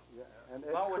 Sure. yeah. And Ed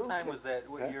About what Krug time came- was that,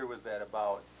 what year was that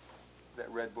about, that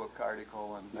Red Book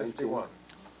article and? 51.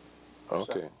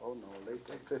 Okay. Oh, no, late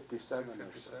 57 or so.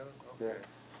 57? Yeah. Okay.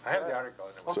 I have the article.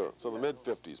 So the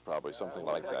mid-50s probably, something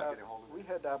like that. We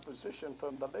had opposition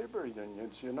from the labor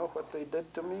unions. You know what they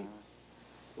did to me?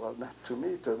 Well, not to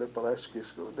me, to the Pulaski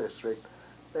School District.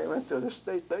 They went to the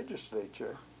state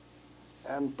legislature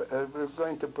and were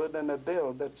going to put in a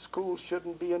bill that schools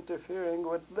shouldn't be interfering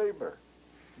with labor,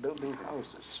 building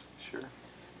houses. Sure.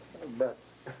 But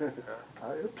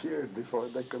I appeared before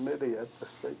the committee at the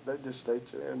state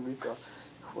legislature, and we thought,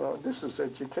 well, this is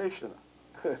educational.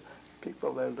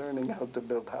 People are learning how to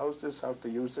build houses, how to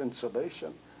use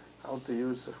insulation, how to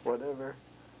use whatever,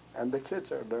 and the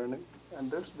kids are learning, and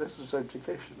this is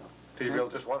educational. Did you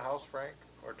build just one house, Frank,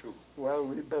 or two? Well,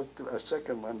 we built a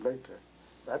second one later.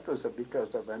 That was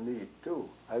because of a need, too.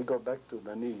 I go back to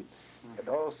the need. It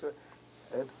also,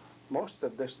 most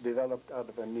of this developed out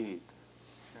of a need.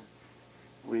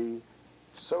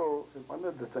 So one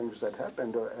of the things that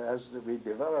happened as we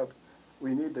developed,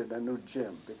 we needed a new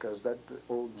gym because that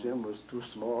old gym was too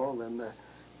small.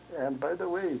 And by the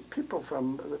way, people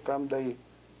from the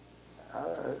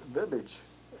village,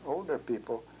 older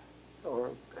people,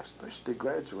 or especially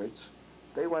graduates,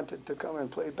 they wanted to come and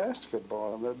play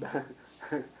basketball.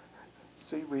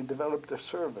 See, we developed a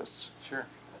service. Sure.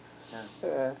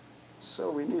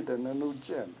 So we needed a new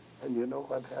gym. And you know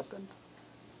what happened?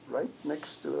 right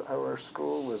next to our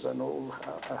school was an old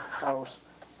house,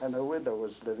 and a widow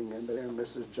was living in there,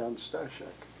 Mrs. John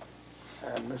Stashak.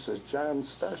 And Mrs. John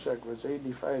Stashak was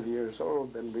 85 years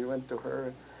old, and we went to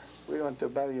her. We want to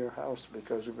buy your house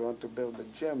because we want to build a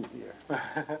gym here.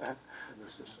 And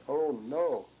she says, oh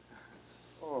no,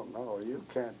 you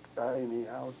can't buy me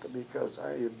out because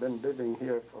I have been living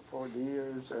here for 40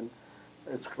 years and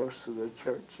it's close to the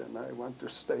church and I want to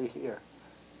stay here.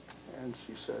 And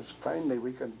she says, finally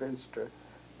we convinced her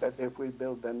that if we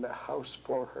build a house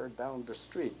for her down the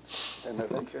street in a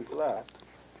vacant lot,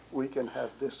 we can have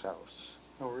this house.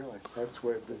 Oh, really? That's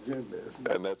where the gym is.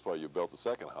 And that's why you built the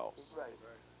second house.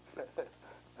 Right.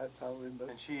 That's how we built.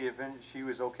 And she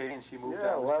was okay and she moved Yeah,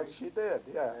 down the well, street? she did,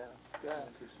 yeah. Yeah.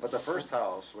 But the first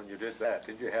house, when you did that,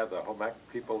 did you have the home ec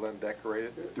people then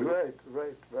decorated? Right.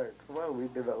 Well, we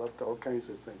developed all kinds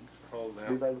of things. Oh, yeah.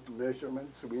 Developed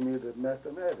measurements, we needed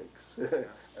mathematics,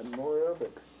 and more of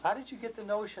it. How did you get the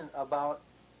notion about,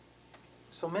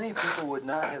 so many people would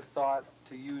not have thought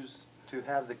to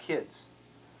have the kids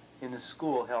in the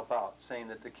school help out, saying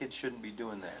that the kids shouldn't be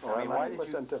doing that? Well, I mean, why I did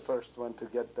wasn't the first one to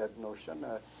get that notion.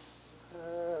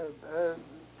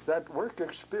 That work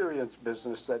experience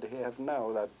business that they have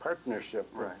now, that partnership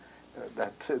Right.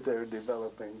 that they're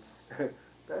developing,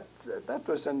 that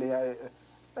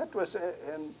was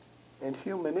in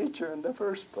human nature in the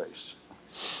first place.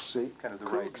 See, Kind of the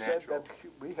Krug right said natural. that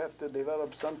we have to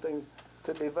develop something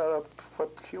to develop what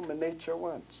human nature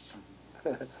wants.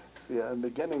 See, the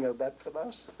beginning of that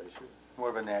philosophy. More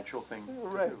of a natural thing to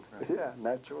Right, do. yeah,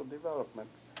 natural development.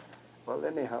 Well,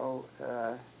 anyhow,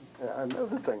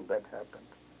 another thing that happened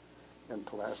in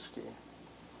Pulaski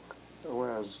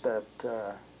was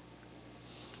that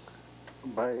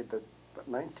by the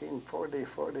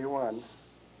 1940-41,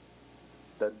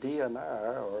 the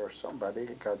DNR or somebody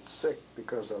got sick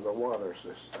because of the water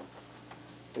system.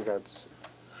 He got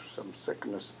some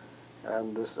sickness,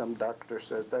 and some doctor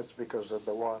says that's because of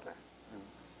the water.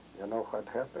 You know what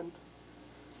happened?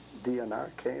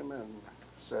 DNR came and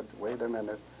said, wait a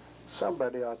minute,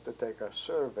 somebody ought to take a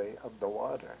survey of the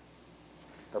water.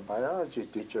 The biology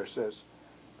teacher says,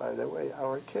 by the way,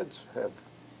 our kids have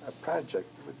a project.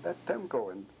 Let them go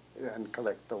and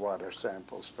collect the water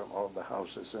samples from all the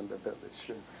houses in the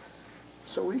village.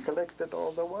 So we collected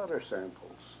all the water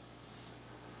samples.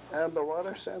 And the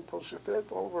water samples,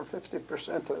 over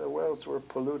 50% of the wells were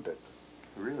polluted.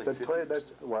 Really? The 50%?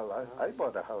 toilets, well, I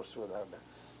bought a house without that.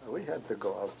 We had to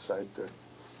go outside to,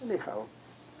 anyhow.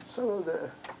 So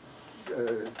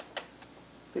the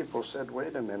people said,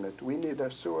 wait a minute, we need a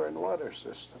sewer and water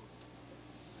system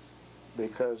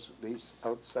because these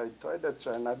outside toilets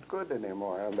are not good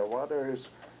anymore and the water is,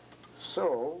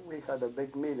 so we had a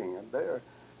big meeting and there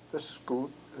the school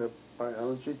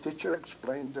biology teacher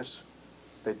explained this.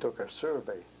 They took a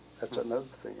survey. That's another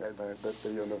thing I learned at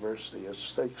the university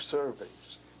is take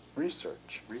surveys,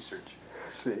 research. Research.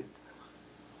 See?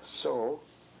 So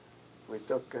we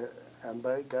took, and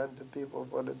by God, the people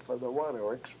voted for the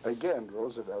waterworks. Again,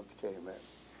 Roosevelt came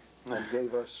in and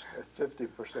gave us 50%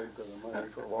 of the money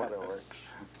for waterworks.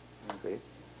 See?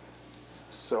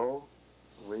 So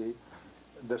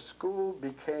the school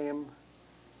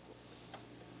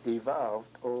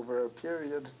evolved over a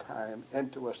period of time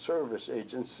into a service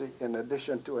agency in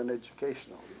addition to an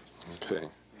educational agency. Okay.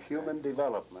 Human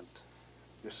development.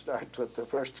 You start with the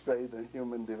first grade in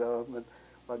human development,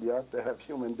 but you ought to have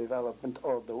human development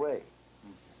all the way,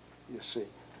 you see.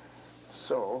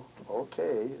 So,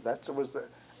 okay, that was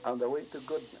on the way to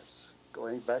goodness.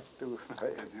 Going back to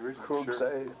Krug's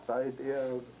idea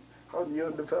of how do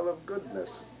you develop goodness?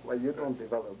 Well, you don't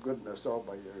develop goodness all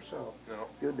by yourself. No.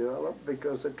 You develop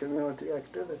because of community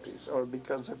activities or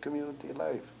because of community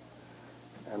life.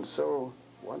 And so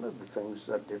one of the things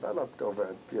that developed over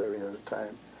a period of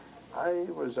time, I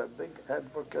was a big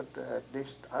advocate, at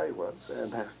least I was,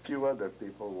 and a few other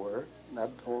people were,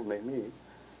 not only me,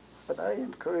 but I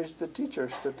encouraged the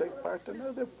teachers to take part in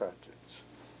other projects.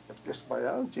 If this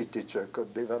biology teacher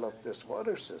could develop this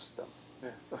water system,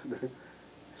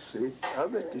 see,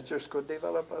 other teachers could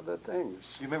develop other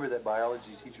things. Do you remember that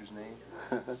biology teacher's name?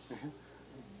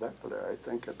 Butler, I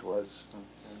think it was.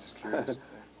 I'm just curious.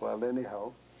 Well,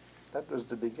 anyhow, that was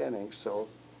the beginning. So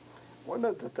one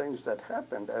of the things that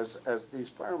happened as these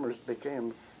farmers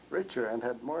became richer and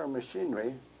had more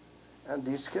machinery, and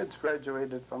these kids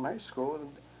graduated from high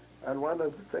school, and one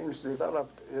of the things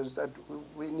developed is that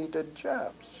we needed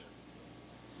jobs.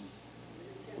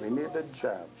 We needed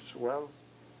jobs. Well,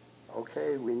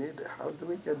 okay, how do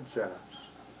we get jobs?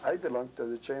 I belong to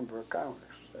the Chamber of Commerce.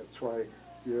 That's why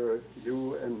you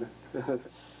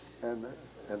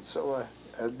and so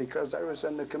because I was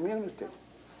in the community.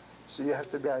 So you have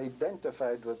to be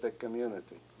identified with the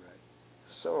community. Right.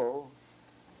 So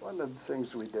one of the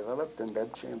things we developed in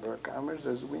that Chamber of Commerce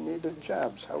is we needed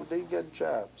jobs. How do you get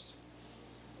jobs?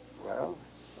 Well,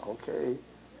 okay,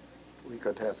 we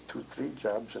could have 2, 3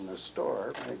 jobs in the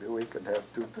store. Maybe we could have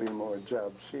 2, 3 more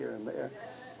jobs here and there.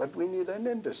 But we need an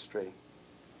industry.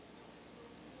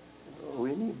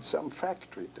 We need some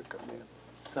factory to come in.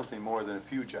 Something more than a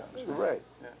few jobs. Right.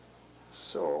 Yeah.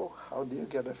 So how do you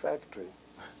get a factory?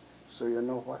 So you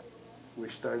know what? We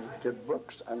started to get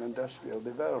books on industrial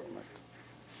development,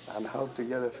 on how to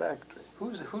get a factory.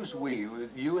 Who's we?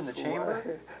 You in the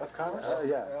Chamber of Commerce?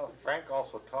 Yeah. Well, Frank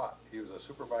also taught. He was a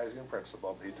supervising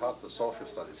principal, but he taught the social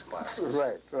studies classes.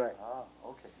 Right, right. Ah,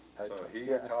 okay. So he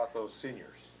Yeah. taught those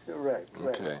seniors. Right,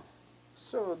 right. Okay.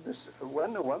 So this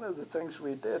one of the things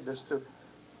we did is to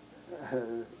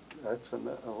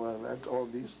that all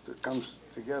these comes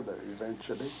together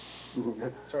eventually.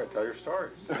 Sorry, tell your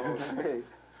stories. Okay.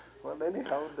 Well,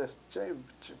 anyhow, the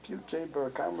few Chamber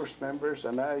of Commerce members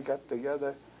and I got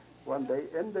together one day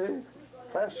in the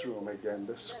classroom again.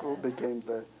 The school became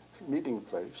the meeting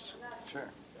place.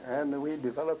 Sure. And we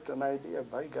developed an idea,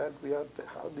 by God,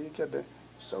 how do you get it?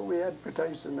 So we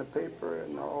advertised in the paper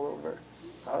and all over.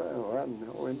 And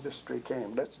the industry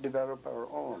came. Let's develop our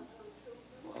own.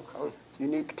 Well, you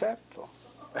need capital.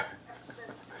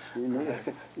 You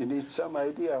need some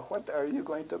idea. What are you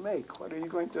going to make? What are you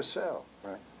going to sell?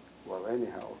 Right. Well,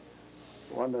 anyhow,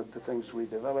 one of the things we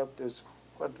developed is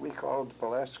what we called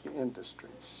Pulaski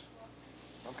Industries.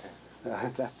 Okay.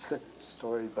 That's a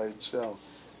story by itself.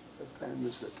 What time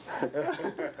is it?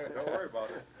 Don't worry about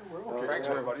it. okay. Frank's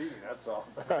worried about eating, that's all.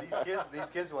 These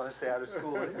kids want to stay out of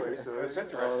school anyway, so It's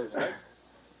interesting, right?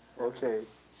 Okay.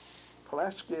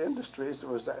 Pulaski Industries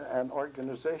was an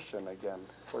organization again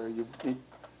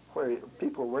where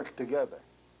people work together.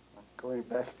 Going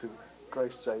back to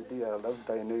Christ's idea, love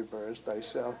thy neighbor as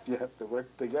thyself, you have to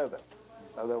work together.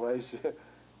 Otherwise,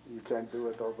 you can't do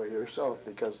it all by yourself,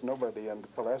 because nobody in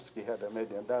Pulaski had $1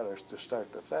 million to start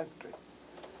the factory.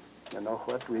 You know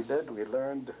what we did? We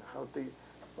learned how to...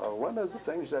 Well, one of the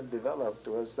things that developed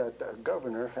was that the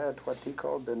governor had what he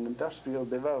called an Industrial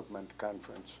Development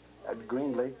Conference at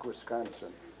Green Lake,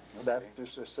 Wisconsin,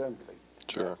 Baptist Assembly.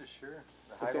 Sure. Sure.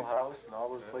 The Heidel House and all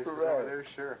those places Right. over there,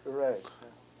 sure. Right.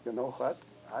 You know what?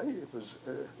 I was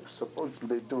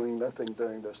supposedly doing nothing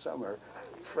during the summer.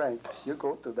 Frank, you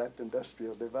go to that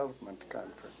Industrial Development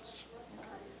Conference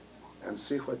and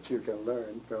see what you can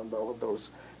learn from all those.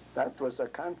 That was a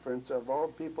conference of all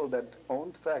people that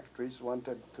owned factories,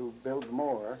 wanted to build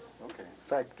more Okay.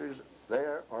 factories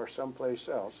there or someplace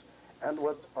else, and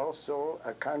was also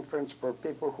a conference for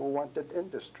people who wanted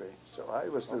industry. So I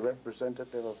was the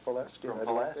representative of Pulaski. From I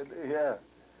Pulaski? wanted- Yeah,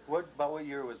 About what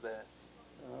year was that?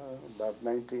 about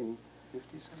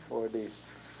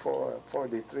 1944,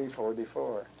 43,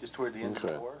 44. Just toward the end of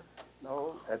Okay. the war?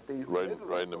 No, at the Right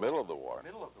in the middle of the war.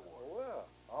 Middle of the war. Well,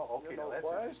 Oh, okay, you now know that's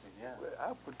why? interesting, yeah.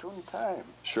 Opportune time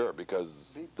Sure,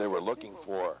 because they were looking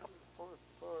for... for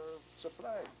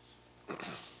supplies.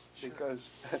 Because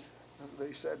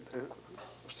they said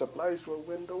supplies will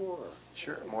win the war.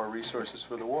 Sure, more resources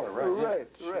for the war, right? Right,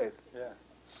 yeah, right. Sure. Yeah.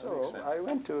 So makes sense. I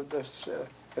went to this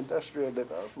industrial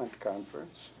development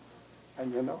conference,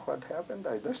 and you know what happened?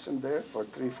 I listened there for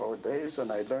 3, 4 days, and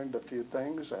I learned a few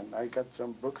things, and I got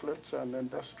some booklets on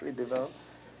industry development.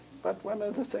 But one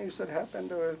of the things that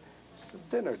happened was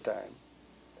dinner time,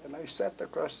 and I sat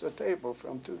across the table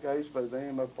from 2 guys by the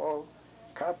name of Paul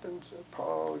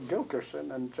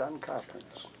Gilkerson and John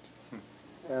Coppins.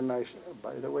 And I said,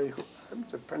 by the way, I'm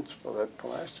the principal at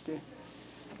Pulaski,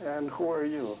 and who are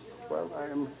you? Well,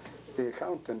 I'm the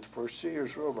accountant for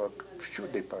Sears Roebuck Shoe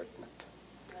Department,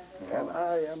 and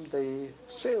I am the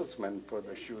salesman for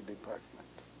the shoe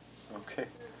department. Okay.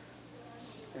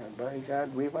 And by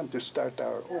God, we want to start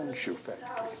our own shoe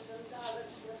factory.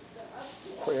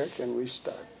 Where can we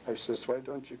start? I says, why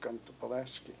don't you come to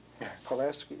Pulaski?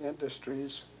 Pulaski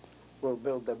Industries will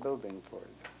build a building for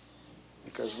you,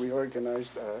 because we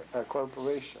organized a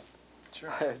corporation. Sure.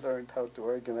 I learned how to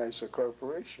organize a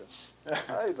corporation.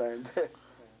 I learned that.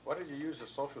 What did you use the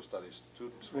social studies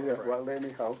students for, Yeah, Frank, well,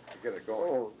 anyhow, to get it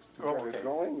going? to get okay. it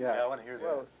going, yeah. Yeah, I wanna hear that.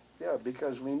 Well, yeah,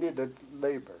 because we needed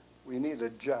labor. We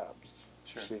needed jobs.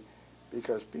 Sure. See,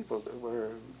 because people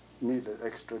needed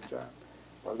extra jobs.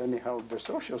 Well, anyhow, the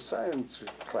social science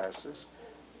classes,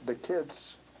 the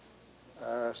kids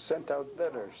sent out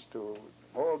letters to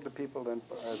all the people, in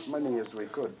as many as we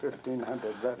could,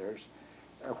 1,500 letters.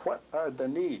 What are the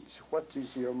needs? What do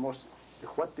you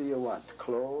want?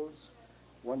 Clothes?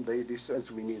 One lady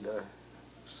says we need a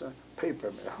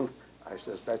paper mill. I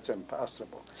says, that's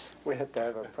impossible. We had to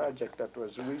have a project that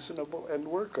was reasonable and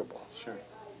workable. Sure.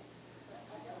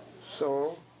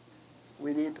 So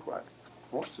we need what?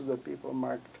 Most of the people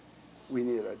marked, we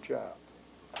need a job.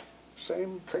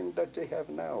 Same thing that they have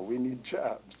now. We need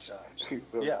jobs.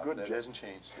 Well, Yeah, good that job. hasn't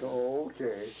changed.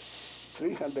 Okay.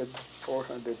 300,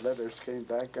 400 letters came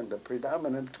back, and the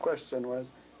predominant question was,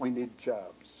 we need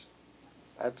jobs.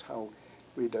 That's how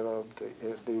we developed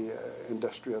the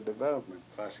industrial development.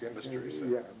 Pulaski Industries.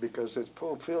 Yeah, because it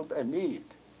fulfilled a need.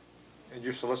 And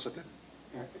you solicited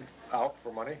out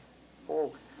for money?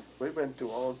 Oh, we went to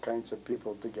all kinds of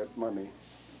people to get money.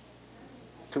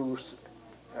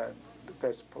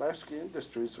 That's Pulaski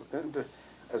Industries. And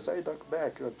as I look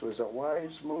back, it was a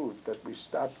wise move that we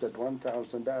stopped at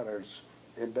 $1,000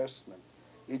 investment.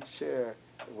 Each share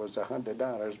was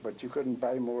 $100, but you couldn't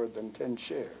buy more than 10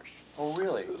 shares. Oh,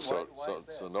 really? So, Why is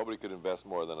that? so nobody could invest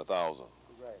more than 1,000.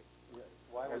 Right, right.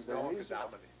 Why was the that? No one could reason-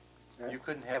 dominate. You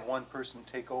couldn't have one person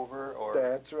take over, or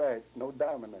That's right, no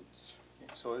dominance.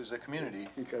 so it was a community.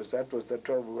 Because that was the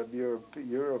trouble with Europe.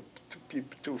 Europe,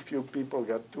 too few people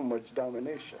got too much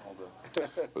domination.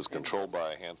 It was controlled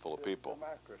by a handful of people.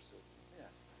 Democracy.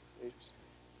 Yeah.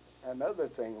 Another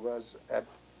thing was,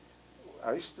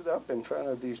 I stood up in front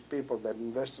of these people that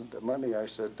invested the money. I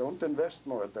said, don't invest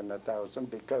more than 1,000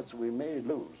 because we may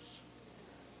lose.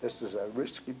 This is a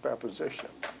risky proposition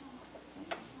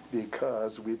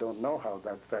because we don't know how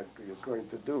that factory is going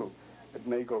to do. It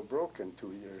may go broke in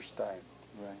 2 years' time.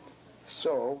 Right.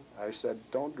 So I said,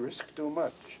 don't risk too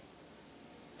much.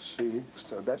 See,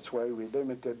 so that's why we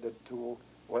limited it to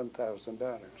 $1,000.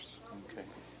 Okay.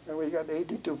 And we got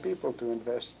 82 people to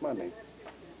invest money.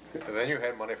 And then you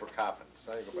had money for Coppins.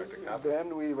 Now you go back to Coppins.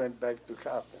 Then we went back to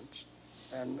Coppins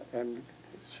and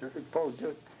told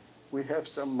you, we have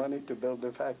some money to build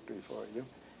a factory for you,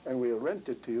 and we'll rent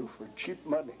it to you for cheap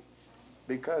money.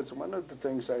 Because one of the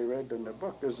things I read in the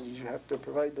book is that you have to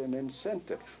provide an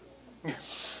incentive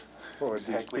for these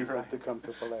Exactly people right. to come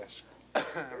to Pulaski. They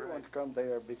won't come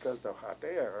there because of hot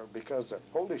air or because of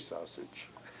holy sausage.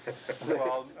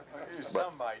 Well,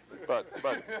 some might, but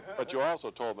But you also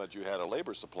told them that you had a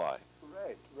labor supply.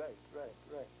 Right.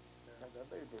 And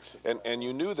the labor supply. And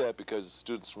you knew that because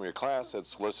students from your class had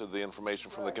solicited the information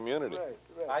from the community.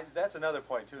 Right. that's another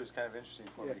point too. It's kind of interesting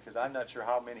for me Yeah. because I'm not sure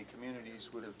how many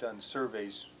communities would have done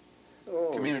surveys,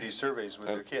 Oh, community surveys with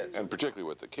their And, kids. and particularly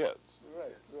with the kids.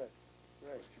 Right.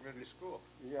 Community school.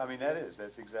 Yeah. I mean,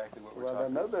 that's exactly what we're Well,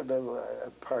 talking about. another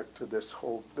little part to this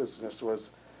whole business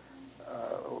was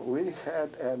we had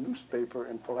a newspaper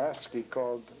in Pulaski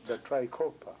called the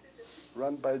Tricopa,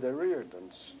 run by the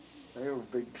Reardons. They were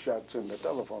big shots in the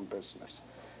telephone business.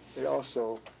 They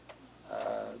also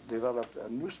developed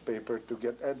a newspaper to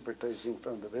get advertising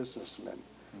from the businessmen,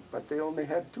 but they only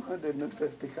had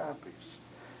 250 copies.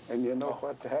 And you know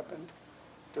what happened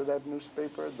to that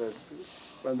newspaper?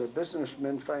 When the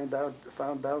businessmen found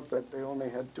out that they only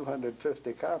had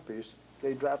 250 copies,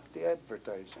 they dropped the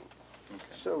advertising. Okay.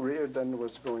 So Reardon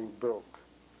was going broke.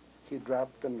 He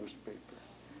dropped the newspaper.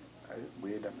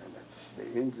 Wait a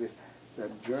minute. The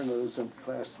journalism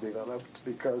class developed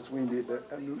because we needed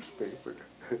a newspaper.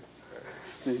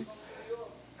 See?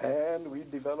 And we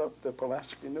developed the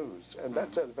Pulaski News. And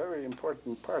that's a very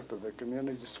important part of the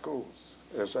community schools,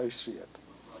 as I see it.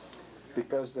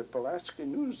 Because the Pulaski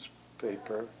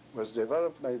newspaper was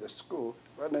developed by the school,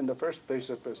 but in the first place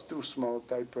it was 2 small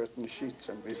typewritten sheets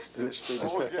and we distributed.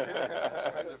 Oh,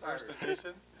 yeah. The first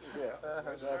edition?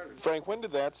 Yeah. Frank, when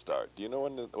did that start? Do you know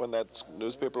when that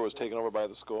newspaper was taken over by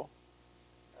the school?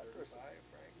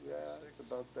 Yeah, it's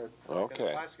about that. Okay.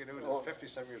 Pulaski News is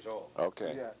 50-some years old.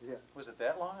 Okay. Yeah. Was it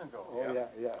that long ago? Oh,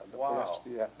 yeah. The Wow.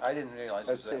 Pulaski, yeah. I didn't realize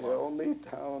it was That's that the long. only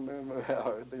town,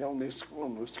 or the only school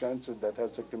in Wisconsin that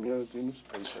has a community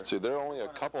newspaper. See, there are only a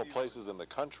couple of places in the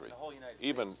country, The whole United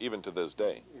even States. to this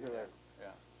day. Yeah. Yeah.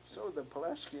 So the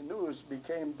Pulaski News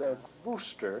became the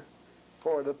booster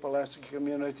for the Pulaski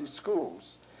community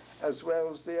schools, as well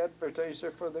as the advertiser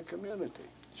for the community.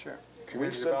 Sure.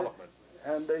 Community We said it- development.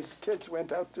 And the kids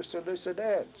went out to solicit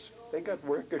ads. They got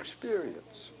work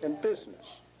experience in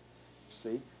business,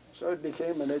 see? So it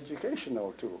became an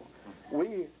educational tool.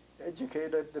 We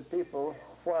educated the people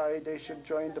why they should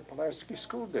join the Pulaski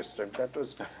School District. That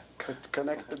was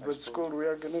connected with school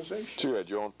reorganization. So you had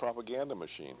your own propaganda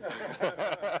machine. Right.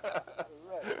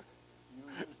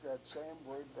 You use that same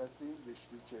word that the English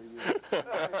teacher used.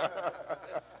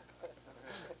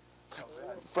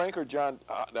 Frank or John,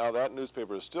 now that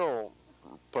newspaper is still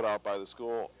put out by the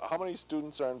school. How many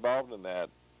students are involved in that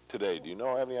today? Do you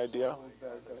know, have any idea?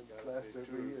 Class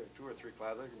every year. 2 or 3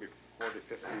 classes, it could be 40,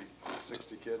 50,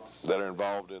 60 kids. That are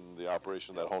involved in the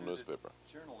operation of that whole newspaper?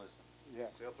 Journalism. Yeah.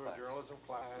 Sail through a journalism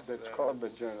class. That's called the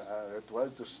journal. It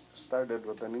was started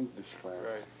with an English class.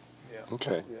 Right, yeah.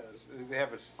 Okay. Yeah, they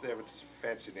have a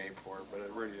fancy name for it, but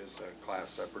it really is a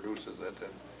class that produces it.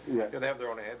 And Yeah. they have their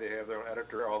own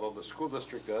editor, although the school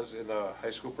district does in the high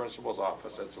school principal's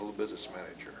office. That's a little business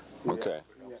manager. Okay.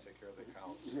 Who helps take care of the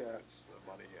accounts. Yeah. Gets the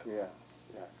money in. Yeah,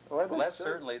 yeah. Well, that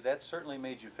certainly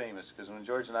made you famous, because when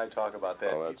George and I talk about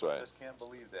that, Oh, that's people right. just can't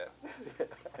believe that.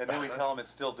 And then we tell them it's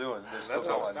still doing. They're And still that's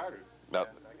how it going. started. Now,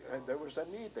 And there was a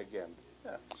need again.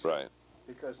 Yeah. right.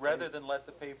 Because Rather than let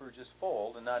the paper just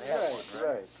fold and not have one,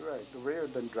 right. The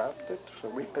Reardon dropped it, so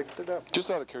we picked it up.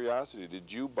 Just out of curiosity, did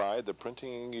you buy the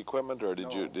printing equipment, or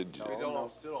did you? We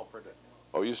still don't print it.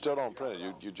 Oh, you still don't print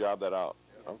it. You jobbed that out.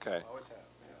 Okay. Always have.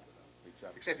 Yeah.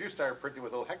 Except you started printing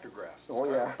with little hectographs. Oh,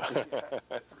 yeah.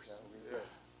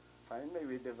 Finally,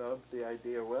 we developed the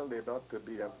idea, well, it ought to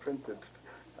be a printed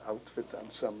outfit on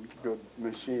some good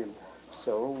machine.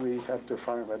 So we had to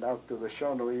farm it out to the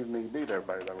Shawano Evening Leader,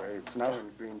 by the way. It's now in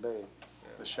Green Bay.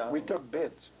 The shop. We took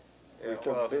bids. Yeah, We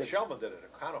took well, bids. Shellman did it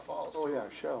at Connor Falls. Oh, too. yeah,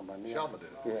 Shellman, yeah. Shellman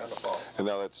did it Yeah. at Connor Falls. And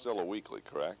now that's still a weekly,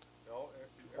 correct? No,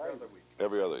 every other week.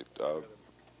 Every other.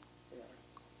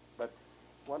 But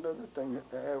one of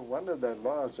the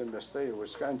laws in the state of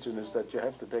Wisconsin is that you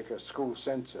have to take a school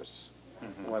census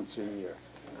once a year.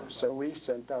 So we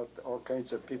sent out all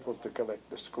kinds of people to collect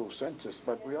the school census,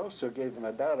 but we also gave them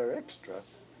 $1 extra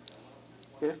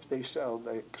if they sell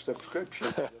the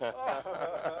subscription.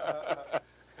 That's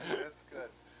good.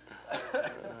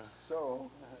 So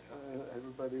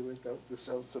everybody went out to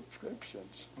sell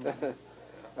subscriptions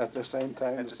at the same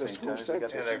time At as the the same school time as they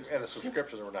got census. And the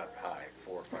subscriptions were not high, $4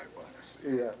 or $5.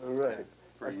 Yeah, right.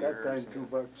 For At that time, years,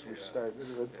 $2 we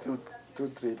started with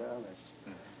 $3.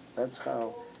 That's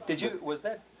how. Was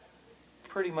that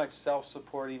pretty much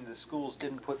self-supporting? The schools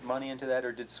didn't put money into that,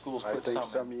 or did schools I put think some?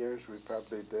 some years we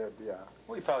probably did, yeah.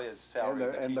 Well, you probably had a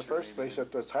salary. In the first place,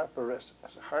 it was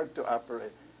hard to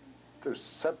operate, to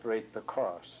separate the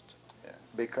cost, Yeah.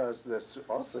 because this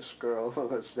office girl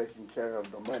was taking care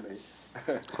of the money.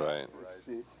 Right.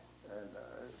 See, and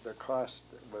the cost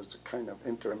was kind of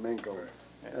intermingled.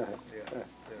 Yeah.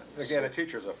 Again, the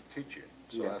teachers are teaching,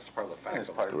 so Yeah. that's part of the And fact it's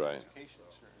of part it. of Right. education, sure.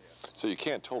 So you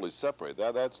can't totally separate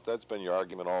that. That's been your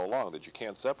argument all along, that you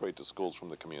can't separate the schools from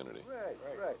the community. Right.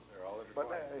 They're all But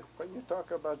intertwined. when you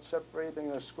talk about separating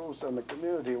the schools and the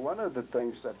community, one of the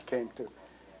things that came to,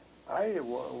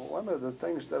 one of the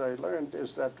things that I learned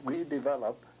is that we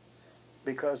develop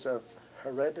because of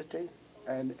heredity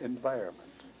and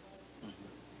environment.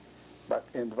 But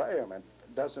environment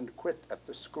doesn't quit at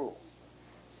the school.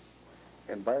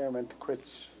 Environment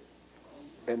quits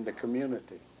in the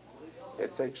community.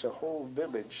 It takes a whole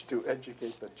village to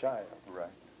educate the child. Right.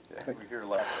 Yeah, we hear a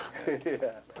lot of that.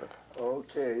 Yeah.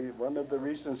 Okay, one of the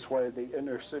reasons why the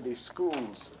inner city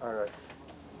schools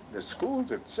the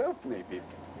schools itself may be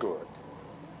good.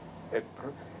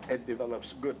 It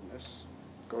develops goodness,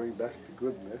 going back to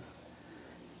goodness,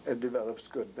 it develops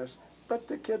goodness, but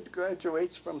the kid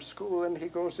graduates from school and he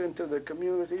goes into the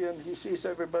community and he sees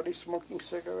everybody smoking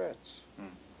cigarettes.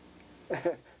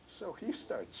 So he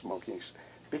starts smoking,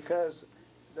 because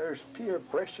there's peer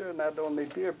pressure, not only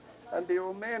peer, and the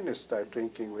old man will start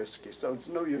drinking whiskey. So it's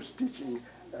no use teaching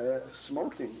no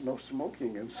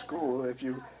smoking in school if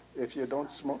you don't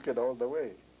smoke it all the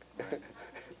way.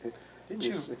 Didn't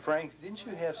you, Frank, didn't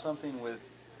you have something with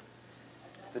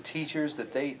the teachers,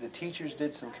 that the teachers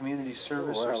did some community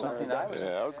service or Well, something?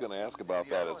 Yeah, I was going to ask about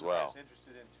that as I well. was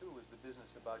interested in, too, was the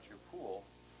business about your pool.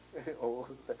 Oh,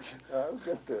 I'll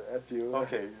get to that.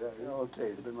 Okay. Okay,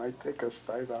 it might take us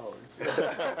 5 hours.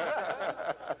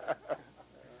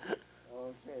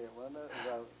 Okay,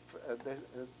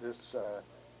 this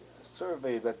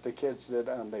survey that the kids did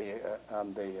on the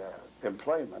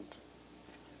employment,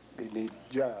 they need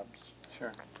jobs,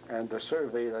 Sure. and the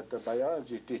survey that the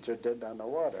biology teacher did on the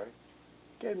water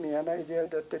gave me an idea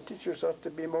that the teachers ought to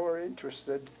be more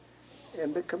interested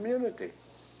in the community,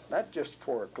 not just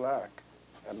 4 o'clock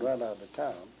and run out of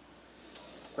town,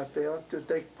 but they ought to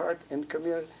take part in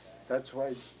community. That's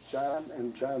why John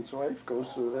and John's wife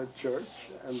goes to the church,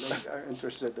 and they are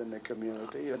interested in the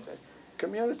community. And the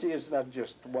community is not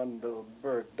just one little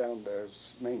burg down the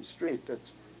main street.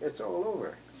 It's all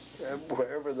over,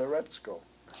 wherever the ruts go.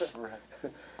 Right.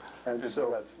 And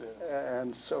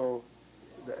so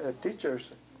the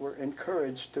teachers were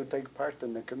encouraged to take part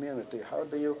in the community. How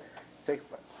do you take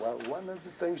part? Well, one of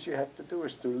the things you have to do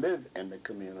is to live in the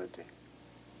community,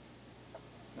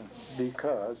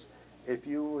 because if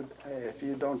you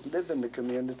don't live in the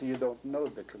community, you don't know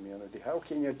the community. How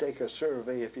can you take a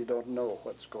survey if you don't know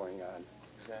what's going on?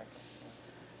 Exactly.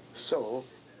 So,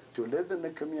 to live in the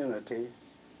community,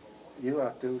 you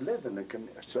have to live in the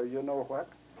community. So you know what?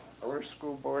 Our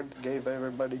school board gave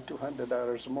everybody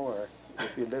 $200 more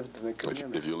if you lived in the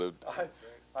community. If you lived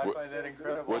I find that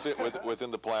incredible.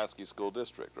 within the Pulaski School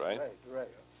District, right? Right.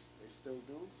 They still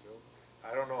do?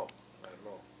 I don't know.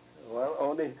 Well,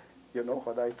 only, you know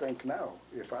what I think now.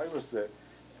 If I was the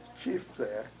chief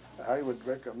there, I would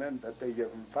recommend that they give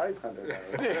them $500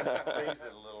 Raise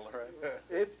it a little, right?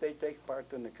 if they take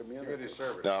part in the community. Community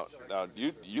service. Now,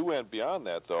 you went beyond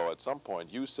that though. At some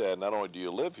point, you said not only do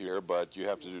you live here, but you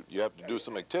have to do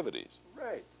some activities.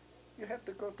 Right. You have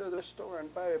to go to the store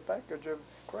and buy a package of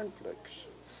cornflakes,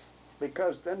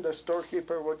 because then the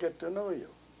storekeeper will get to know you.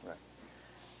 Right.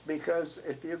 Because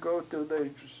if you go to the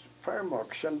farm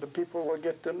auction, the people will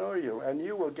get to know you, and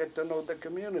you will get to know the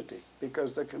community,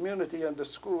 because the community and the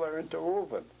school are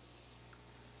interwoven,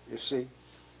 you see.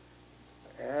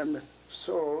 And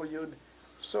so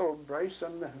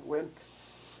Bryson went,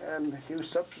 and he was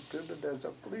substituted as a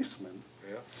policeman,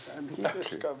 Yeah. and he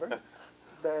discovered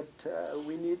that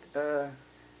we need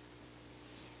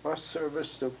bus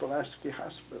service to Pulaski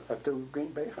Hospital, to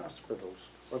Green Bay hospitals.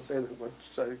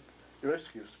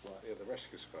 Rescue squad. Yeah, the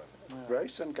rescue squad.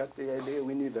 Bryson got the idea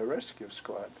we need a rescue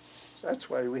squad. That's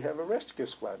why we have a rescue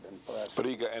squad in Pulaski. But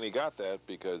he got that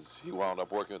because he wound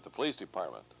up working with the police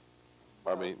department.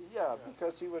 I mean, yeah,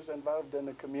 because he was involved in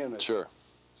the community. sure.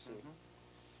 See,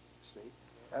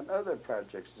 and other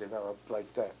projects developed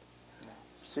like that.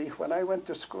 See, when I went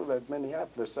to school at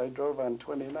Minneapolis, I drove on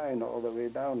 29 all the way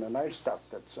down, and I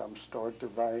stopped at some store to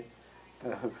buy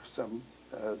some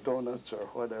donuts or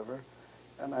whatever.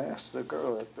 And I asked the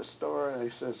girl at the store, and he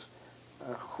says,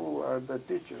 "Who are the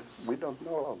teachers?" We don't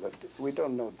know we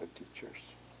don't know the teachers.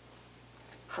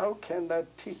 How can that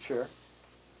teacher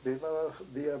be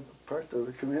a part of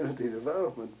the community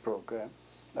development program,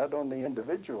 not only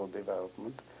individual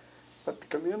development, but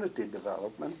community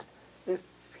development, if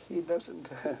he doesn't,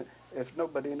 if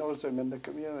nobody knows him in the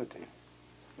community?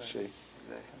 Right. See,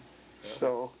 Exactly.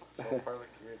 so. It's all part of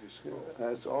the community school.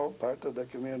 That's all part of the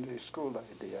community school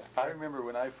idea. I remember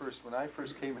when I first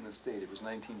came in the state, it was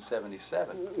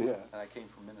 1977, Yeah. and I came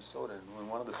from Minnesota, and when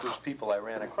one of the first people I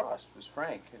ran across was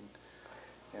Frank,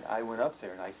 and I went up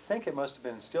there, and I think it must have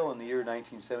been still in the year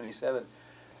 1977,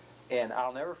 and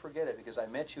I'll never forget it because I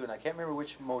met you, and I can't remember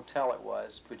which motel it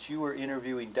was, but you were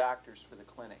interviewing doctors for the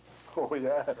clinic. Oh,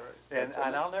 yeah. And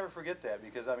I'll never forget that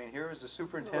because, I mean, here was the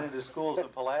superintendent of schools in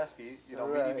Pulaski, you know,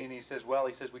 meeting me, and he says, well,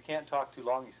 he says, we can't talk too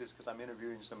long, he says, because I'm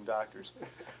interviewing some doctors.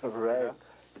 Right. Yeah.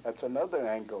 That's another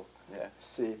angle. Yeah.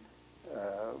 See,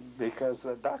 because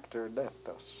the doctor left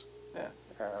us. Yeah.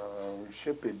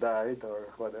 Shippy died or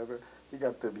whatever. He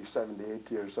got to be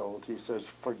 78 years old. He says,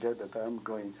 forget it, I'm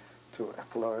going to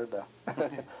Florida.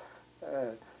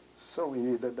 So we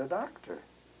needed a doctor.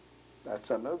 That's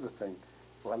another thing.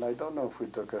 Well, I don't know if we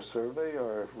took a survey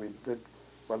or if we did.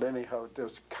 Well, anyhow,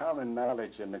 there's common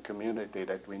knowledge in the community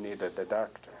that we needed a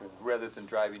doctor. Rather than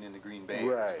driving into Green Bay.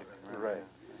 or Right, something, right.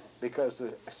 Because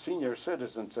the senior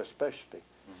citizens especially,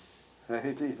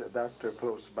 they need a doctor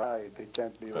close by. They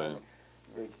can't be Right.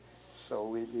 So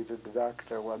we needed a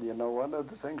doctor. Well, you know, one of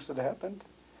the things that happened,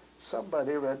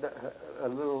 somebody read a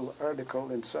little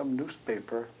article in some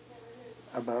newspaper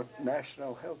about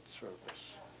National Health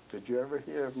Service. Did you ever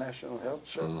hear of National Health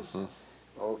Service?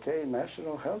 Mm-hmm. Okay,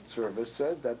 National Health Service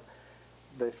said that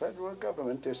the federal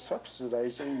government is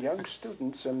subsidizing young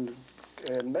students in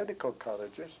medical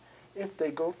colleges if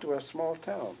they go to a small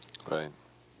town. Right.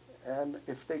 And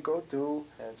if they go to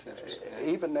That's interesting.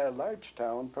 even a large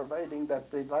town, providing that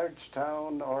the large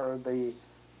town or the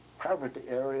poverty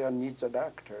area needs a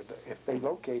doctor, if they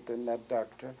locate in that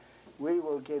doctor, we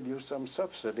will give you some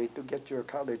subsidy to get your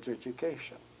college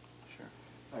education.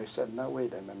 Sure. I said, now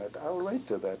wait a minute, I'll write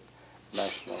to that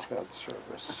National Health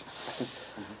Service.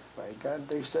 By God,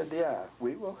 they said, yeah,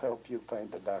 we will help you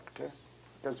find a doctor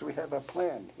because we have a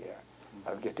plan here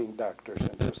of getting doctors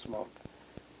into small town.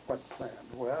 What plan?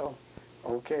 Well,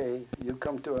 okay, you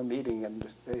come to a meeting in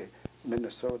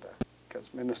Minnesota, because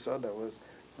Minnesota was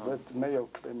with Mayo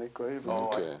Clinic or even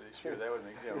Okay. Sure, that would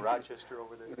make, Rochester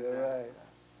over there. yeah, right.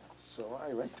 So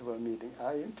I went to a meeting.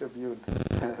 I interviewed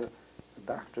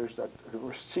doctors who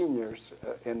were seniors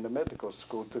in the medical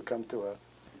school to come to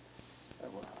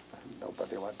well,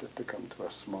 nobody wanted to come to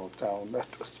a small town. That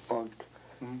was funk.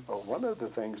 Well, one of the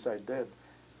things I did,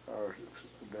 or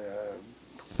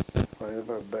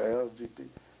whatever biology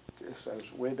says,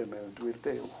 wait a minute, we'll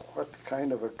tell you, what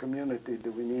kind of a community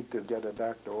do we need to get a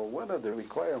doctor? Well, one of the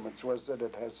requirements was that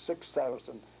it has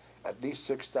 6,000, at least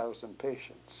 6,000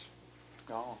 patients.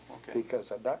 Oh, okay.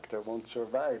 Because a doctor won't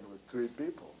survive with 3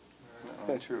 people.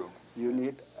 True. You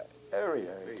need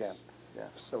area Base. again. Yeah.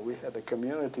 So we had a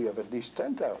community of at least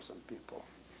 10,000 people.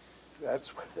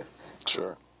 That's what,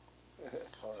 Sure.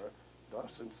 or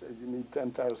Dawson said, you need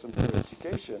 10,000 for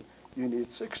education, you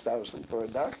need 6,000 for a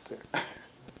doctor.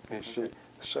 You see,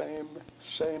 same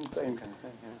thing kind of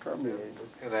thing, yeah. permeated.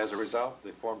 And as a result,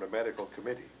 they formed a medical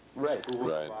committee. Right. Schools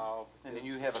Right. involved, And then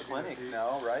you have a clinic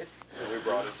now, right? and we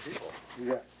brought in people.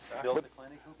 Yeah. Built the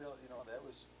clinic, who built, you know, that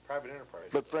was, Private enterprise.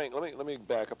 But Frank, let me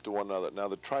back up to one other. Now,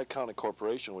 the Tri-County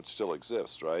Corporation, which still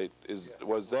exists, right?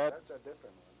 Was that? That's a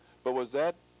different But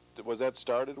was that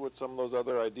started with some of those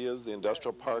other ideas, the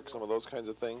industrial park, some of those kinds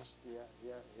of things? one.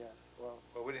 Yeah. Well,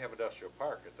 Well, we didn't have industrial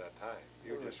park at that time.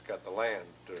 You just got the land,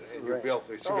 and you Right. built,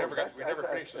 so Oh, we never that's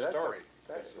finished the a- story.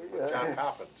 that's- Because with John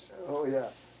Coppins. oh, yeah.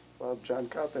 Well, John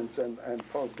Coppins and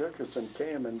Paul Dirksen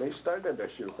came and they started a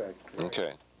shoe factory.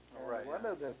 Okay. And Right, one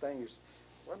yeah. of the things,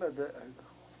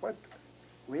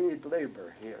 we need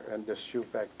labor here in this shoe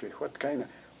factory. What kind of,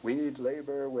 we need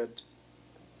labor with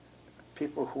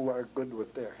people who are good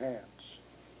with their hands.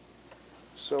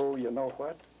 So you know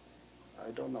what? I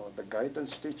don't know, the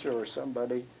guidance teacher or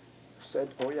somebody said,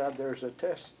 oh yeah, there's a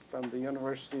test from the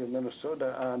University of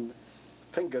Minnesota on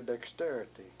finger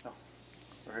dexterity.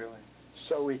 really?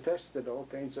 So we tested all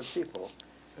kinds of people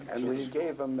and we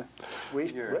gave them,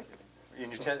 You're,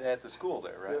 and you're at the school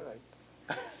there, right?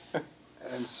 Right.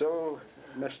 And so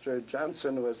Mr.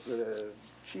 Johnson was the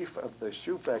chief of the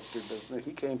shoe factory business.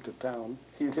 He came to town.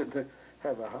 He didn't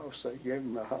have a house. I gave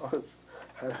him a house,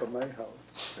 half of my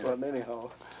house. Well,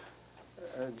 anyhow,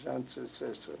 Johnson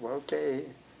says, well, okay,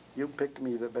 you pick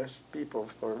me the best people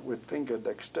with finger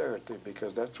dexterity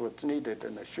because that's what's needed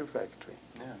in a shoe factory.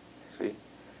 Yeah. See,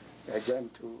 again,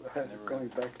 Never going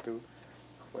back to,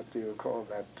 what do you call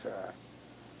that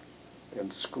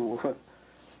in school?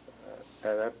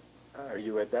 Are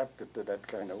you adapted to that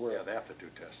kind of work? Yeah, the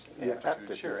aptitude test. Yeah,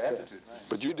 Sure, test. aptitude, right.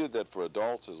 But you did that for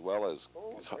adults as well as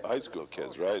high school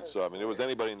kids, right? So, I mean, it was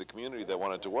anybody in the community that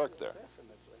wanted to work there,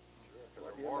 Definitely.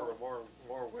 Because there were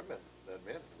more women than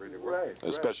men really worked. Right.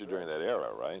 especially during that era,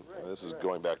 right? I mean, this is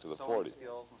going back to the Sewing 40s.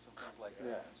 skills and some things like that.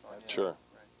 Yeah. and so on, Sure. Right.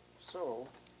 So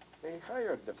they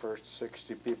hired the first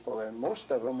 60 people, and most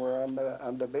of them were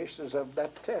on the basis of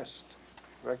that test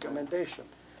recommendation.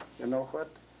 You know what?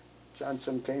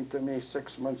 Johnson came to me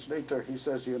 6 months later. He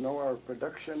says, you know, our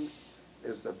production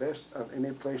is the best of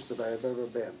any place that I have ever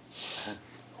been.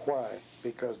 Why?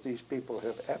 Because these people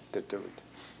have aptitude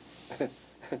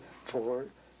for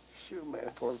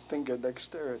for finger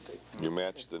dexterity. You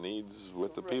match the needs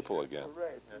with the people again.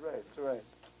 Right.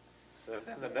 And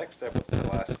then the next step with the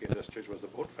Pulaski Industries was the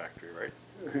boat factory, right?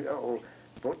 Oh,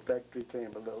 boat factory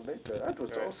came a little later. That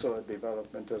was Right. also a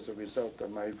development as a result of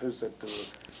my visit to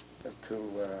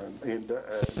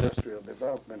Industrial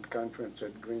Development Conference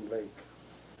at Green Lake.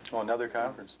 Oh, another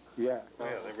conference. Yeah. Oh,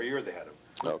 yeah, every year they had them.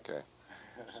 Okay.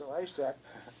 So I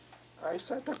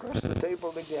sat across the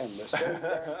table again. The same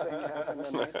darn thing happened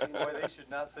in Boy, they should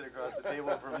not sit across the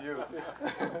table from you.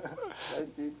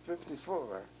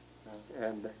 1954.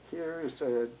 And here is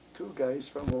 2 guys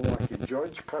from Milwaukee,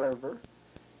 George Carver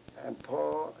and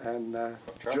Paul and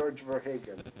George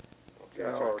Verhagen. Okay,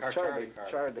 Or Charlie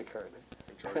Charlie Carter.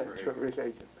 George Verhagen.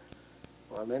 Verhagen.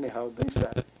 Well, anyhow, they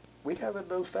said, we have a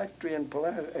little factory in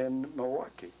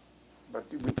Milwaukee, but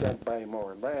we can't buy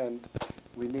more land.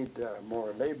 We need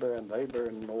more labor, and labor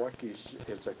in Milwaukee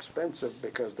is expensive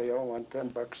because they all want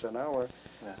 $10 an hour.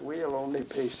 Yeah. We'll only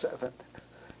pay 7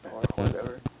 or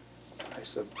whatever. I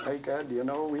said, by God, you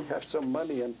know, we have some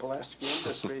money in Pulaski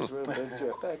Industries. We'll build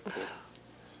you a factory.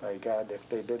 By God, if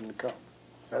they didn't come.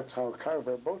 That's how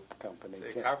Carver Boat Company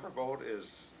See, came. Carver Boat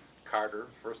is Carter,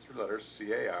 first 3 letters,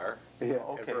 C-A-R, Yeah. and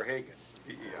Okay. Verhagen,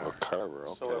 V-E-R. Oh, Carver,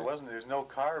 okay. So it wasn't, there's no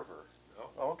Carver.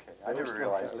 No. Okay, I There's never no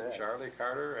realized Carver. that. Charlie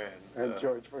Carter and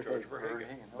George Verhagen.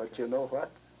 Verhagen. But you know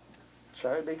what?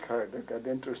 Charlie Carter got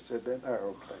interested in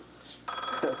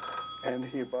aeroplanes. And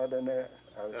he bought an air.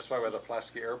 That's why we're the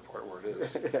Pulaski Airport where it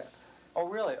is. Yeah, Oh,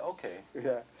 really? Okay,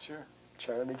 yeah. sure.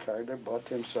 Charlie Carter bought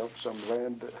himself some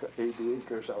land, 80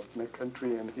 acres out in the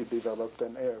country, and he developed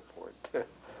an airport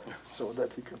so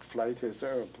that he could fly his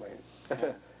airplane.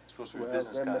 Supposed to be Well,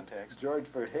 business then context. George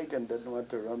Verhagen didn't want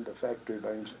to run the factory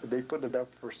by himself. They put it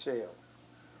up for sale.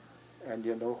 And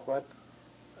you know what?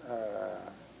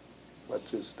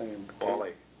 What's his name?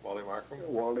 Wally Markham.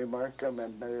 Wally Markham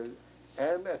and a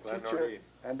Glenn teacher,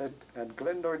 Nordine. and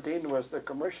Glenn Nordine was the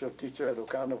commercial teacher at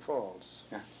Oconto Falls.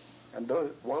 Yeah. And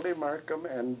those, Wally Markham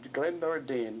and Glenn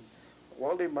Nordine.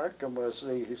 Wally Markham was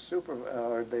the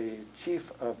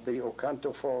chief of the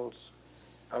Oconto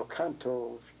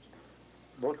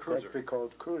boat Cruiser. factory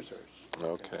called Cruisers.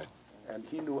 Okay. And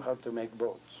he knew how to make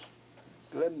boats.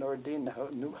 Glenn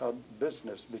Nordine knew how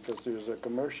business because he was a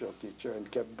commercial teacher and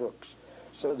kept books.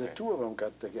 So the two of them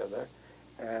got together,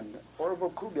 and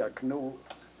Orville Kubiak knew,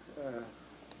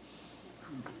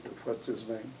 what's his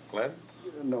name? Glenn?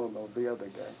 No, the other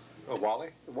guy. Oh, Wally?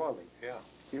 Wally. Yeah.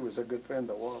 He was a good friend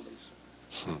of Wally's.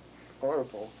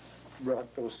 Orville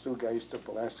brought those two guys to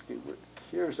Pulaski.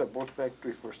 Here's a boat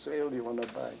factory for sale, you want to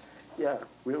buy? Yeah,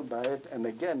 we'll buy it. And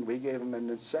again, we gave them an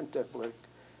incentive like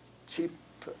cheap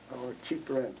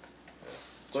rent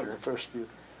for the first few.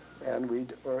 And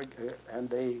and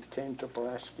they came to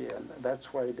Pulaski, and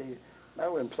that's why they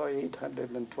now employ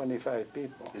 825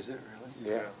 people. Is it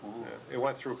really? Yeah. It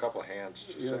went through a couple of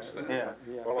hands since then. Yeah.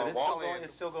 Well, But when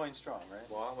it's still going strong, right?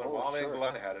 Well, when Oh, Wally and sure.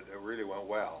 Glenn had it, it really went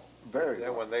well. Very Then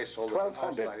well. when they sold it to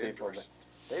 1,200 outside people. interests.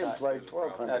 They employed Now,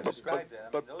 1,200. describe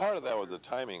that. But part of that was the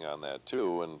timing on that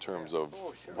too, in terms of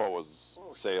Oh, sure. what was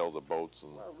sales of boats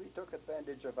and. Well, we took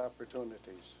advantage of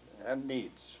opportunities and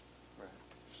needs. Right.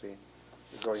 See,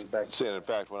 going back. See, and in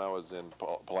fact, when I was in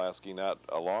Pulaski not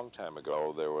a long time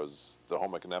ago, there was the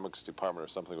home economics department or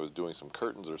something was doing some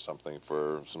curtains or something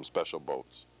for some special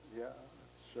boats. Yeah,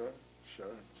 sure.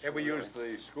 And we used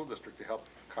the school district to help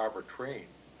Carver train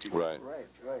people. Right.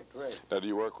 Right. Now, do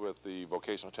you work with the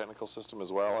vocational technical system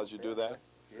as well as you do that?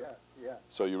 Yeah.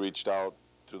 So you reached out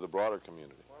to the broader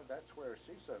community. Well, that's where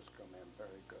CSAs come in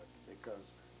very good, because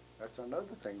that's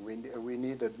another thing. We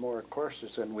needed more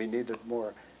courses and we needed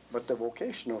more, but the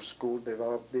vocational school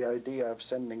developed the idea of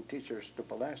sending teachers to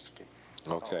Pulaski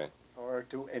Okay. or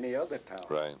to any other town.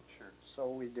 Right. Sure. So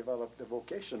we developed the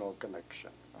vocational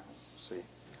connection. See,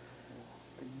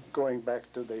 going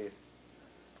back to the,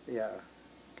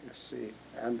 see,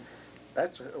 and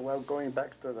that's, well, going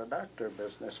back to the doctor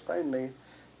business, finally,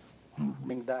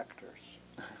 being doctors.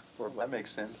 That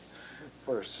makes sense.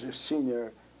 For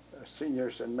seniors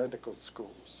in medical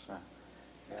schools.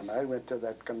 And I went to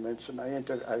that convention.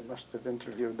 I must have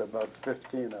interviewed about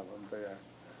 15 of them there.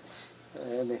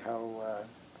 Anyhow,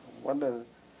 one of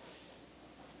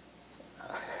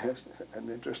an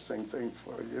interesting thing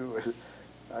for you is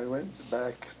I went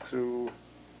back through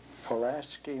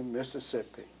Pulaski,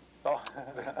 Mississippi. Oh.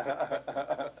 And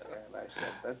I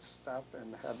said, let's stop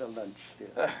and have a lunch here.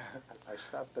 I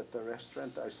stopped at the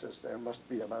restaurant. I says, there must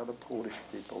be a lot of Polish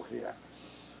people here.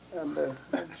 And the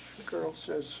girl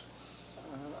says,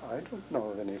 I don't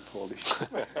know of any Polish.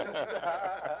 But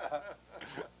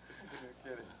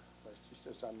she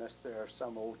says, unless there are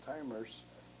some old-timers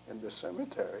in the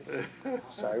cemetery.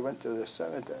 So I went to the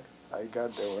cemetery. There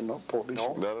were no Polish.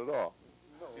 Not at all.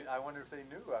 I wonder if they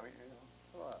knew, I mean,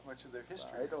 much of their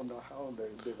history. I don't know how they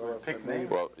developed Pick the name.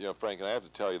 names. Well, you know, Frank, and I have to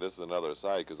tell you, this is another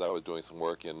aside, because I was doing some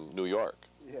work in New York.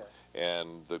 Yeah.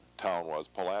 And the town was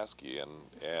Pulaski,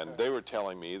 and they were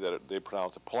telling me that they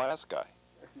pronounce it Pulaski.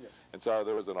 Yeah. And so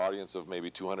there was an audience of maybe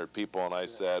 200 people, and I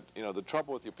said, you know, the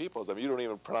trouble with you people is, I mean, you don't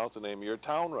even pronounce the name of your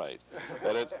town right,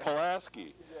 and it's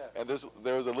Pulaski. And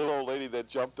there was a little old lady that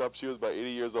jumped up, she was about 80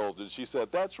 years old, and she said,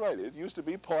 that's right, it used to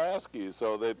be Pulaski,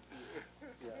 so that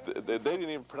they didn't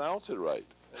even pronounce it right.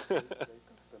 They took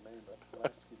the name of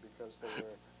Pulaski because they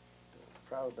were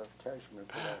proud of Kashmir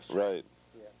Pulaski. Right.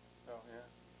 Oh, yeah.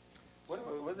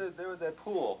 What there was that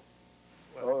pool?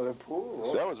 Oh, the pool.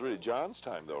 So that was really John's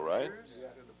time, though, right? Yeah.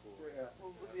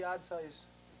 Well, the odd size.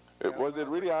 Was it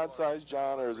really odd-sized,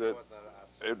 John, or is it?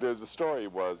 The story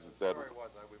was that. The story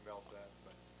was that we built that,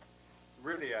 but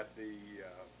really at the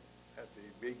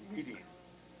big meeting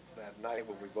that night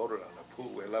when we voted on the pool,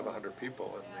 we had 1,100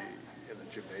 people in the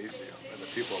gymnasium, and the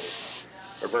people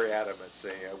are very adamant,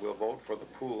 saying, we'll vote for the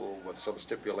pool with some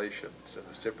stipulations, and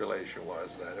the stipulation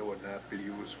was that it would not be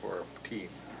used for a team.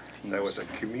 That was a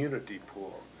community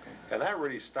pool. And that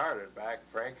really started back,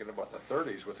 Frank, in about the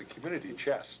 30s with the community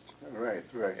chest. Right.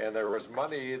 And there was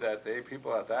money that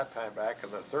people at that time back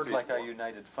in the 30s. It's like our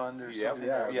United Fund or Yep. something?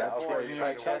 Yeah, that's where where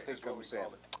United Chest Chest comes in.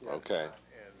 Okay.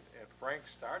 And Frank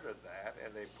started that,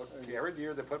 and they put, every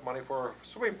year they put money for a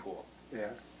swimming pool.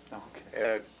 Yeah.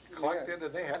 Okay. And collected,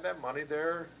 and they had that money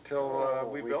there till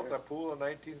we built that pool in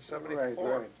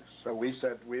 1974. Right. So we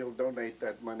said we'll donate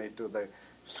that money to the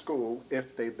school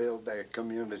if they build a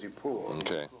community pool.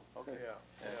 Okay. Okay.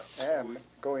 And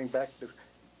going back to,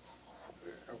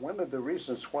 one of the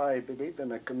reasons why I believe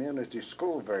in a community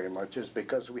school very much is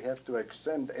because we have to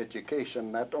extend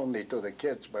education not only to the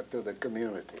kids but to the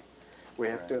community. We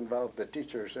have to involve the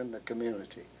teachers in the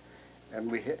community.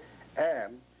 And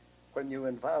when you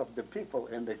involve the people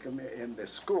in the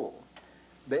school,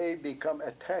 they become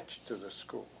attached to the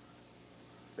school.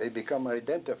 They become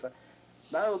identified.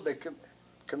 Now the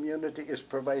community is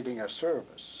providing a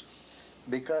service,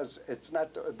 because it's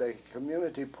not, the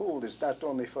community pool is not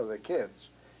only for the kids,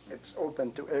 it's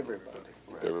open to everybody.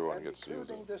 Everyone And gets to use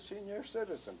it. including the senior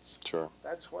citizens. Sure.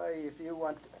 That's why if you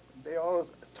want, they all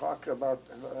talk about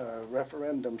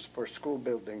referendums for school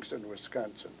buildings in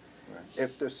Wisconsin. Right.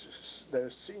 If the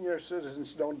senior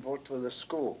citizens don't vote for the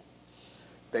school,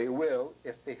 they will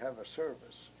if they have a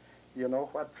service. You know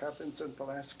what happens in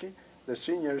Pulaski? The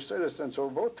senior citizens will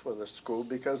vote for the school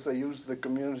because they use the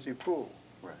community pool.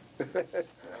 Right.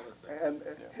 And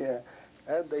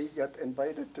and they get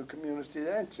invited to community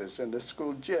dances in the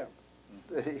school gym.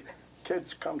 The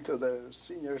kids come to the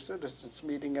senior citizens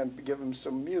meeting and give them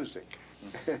some music.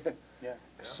 Yeah.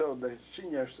 So the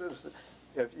senior citizen,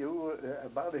 if you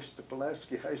abolish the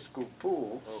Pulaski High School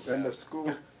pool, then the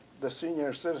school, the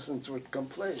senior citizens would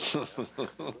complain.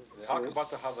 Talk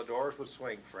about how the doors would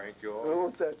swing, Frank.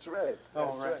 Oh, that's right.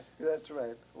 Oh, That's right. That's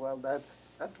right. Well, that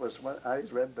was when I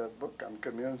read the book on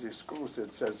community schools.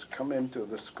 It says, come into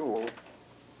the school,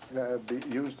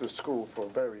 use the school for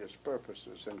various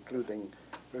purposes, including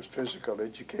physical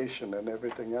education and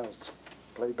everything else.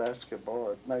 Play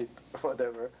basketball at night,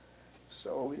 whatever.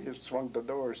 So we swung the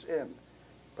doors in.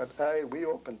 But we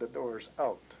opened the doors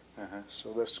out.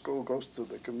 So the school goes to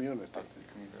the community.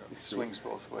 It swings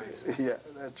both ways. Yeah,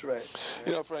 that's right.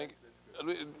 You know, Frank,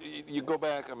 you go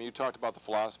back, I mean, you talked about the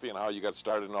philosophy and how you got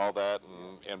started and all that,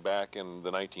 and back in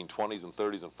the 1920s and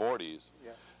 30s and 40s.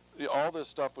 Yeah. All this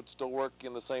stuff would still work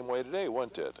in the same way today,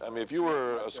 wouldn't it? I mean, if you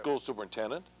were a school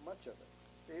superintendent. Much of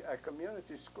it. A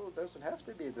community school doesn't have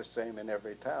to be the same in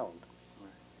every town.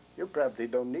 You probably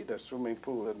don't need a swimming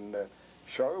pool in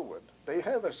Shorewood. They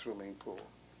have a swimming pool.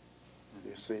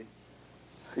 You see,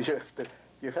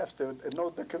 you have to know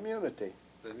the community.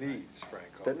 The needs,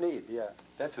 Frank. The need, yeah.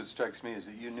 That's what strikes me, is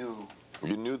that you knew That.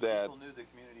 people knew the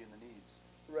community and the needs.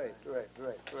 Right.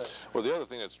 Well, the other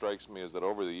thing that strikes me is that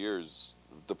over the years,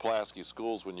 the Pulaski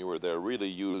schools, when you were there, really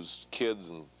used kids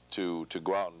and to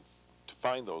go out and to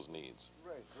find those needs.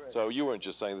 Right. So you weren't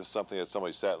just saying this is something that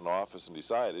somebody sat in office and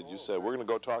decided. You said, we're going to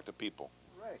go talk to people.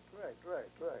 Right.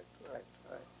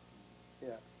 Yeah.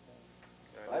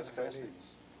 That's fascinating.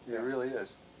 It really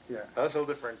is. Yeah. That's a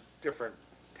little different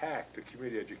tack to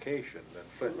community education than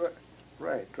Flint.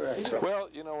 Right. Well,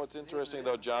 you know what's interesting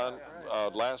though, John?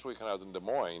 Last week when I was in Des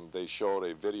Moines, they showed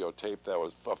a videotape that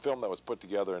was a film that was put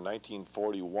together in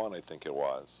 1941, I think it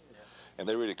was. And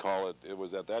they really call it, it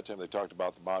was at that time they talked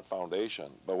about the Mott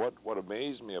Foundation. But what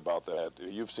amazed me about that,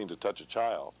 you've seen To Touch a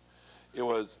Child, it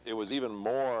was even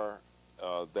more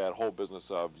that whole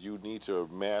business of you need to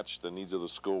match the needs of the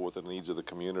school with the needs of the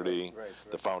community. Right.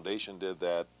 The foundation did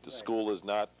that. The school is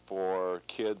not for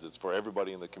kids, it's for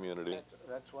everybody in the community.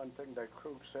 That's one thing that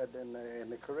Krug said in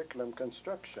the curriculum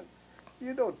construction.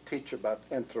 You don't teach about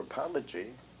anthropology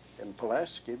in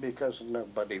Pulaski because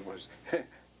nobody was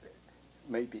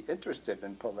maybe interested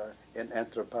in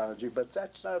anthropology, but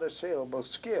that's not a saleable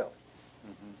skill.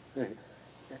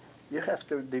 You have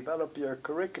to develop your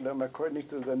curriculum according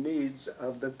to the needs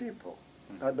of the people,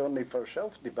 not only for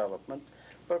self-development,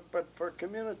 but for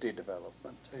community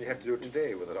development. And you have to do it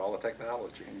today with all the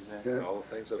technology, Exactly. and all the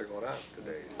things that are going on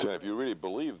today. So if you really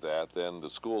believe that, then the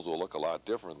schools will look a lot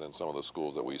different than some of the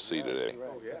schools that we see today. Right.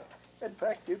 Oh, yeah. In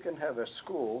fact, you can have a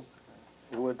school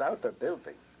without a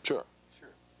building. Sure.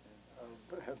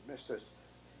 Mrs.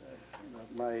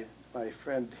 My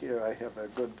friend here, I have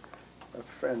a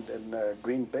friend in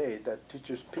Green Bay that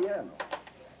teaches piano.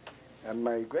 And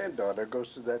my granddaughter goes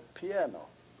to that piano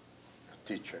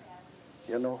teacher.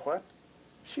 You know what?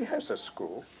 She has a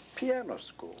school, piano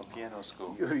school. A piano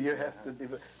school. You have to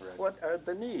develop. Right. What are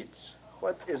the needs?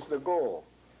 What is the goal?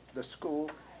 The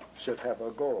school should have a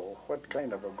goal. What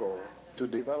kind of a goal? To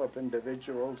develop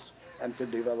individuals and to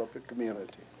develop a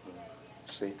community.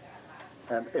 See?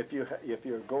 And if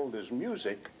your goal is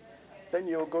music, then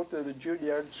you'll go to the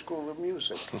Juilliard School of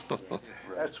Music.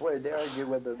 That's why they argue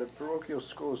whether the parochial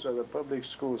schools or the public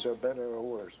schools are better or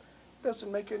worse. It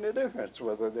doesn't make any difference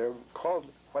whether they're called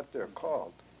what they're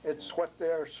called. It's what they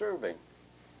are serving,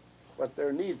 what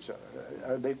their needs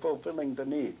are. Are they fulfilling the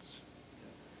needs?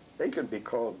 They can be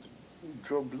called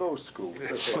Droblow schools,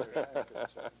 as far as I'm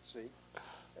concerned. See?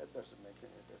 That doesn't make any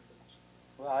difference.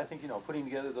 Well, I think, putting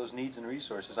together those needs and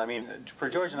resources, I mean, for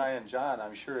George and I and John,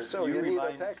 I'm sure So you need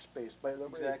a tax base, by the way.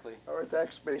 Exactly. Our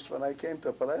tax base when I came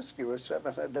to Pulaski was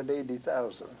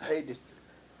 780,000.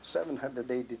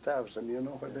 780,000. You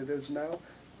know what it is now?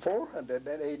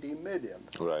 480 million.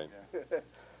 Right.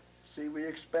 See, we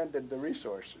expanded the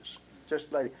resources.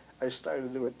 Just like I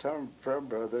started with Firm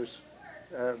Brothers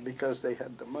because they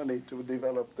had the money to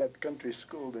develop that country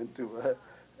school into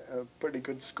a pretty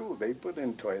good school. They put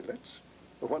in toilets.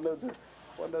 One of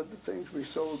the things we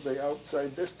sold the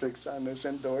outside districts on is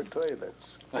indoor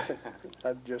toilets,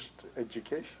 not just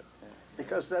education,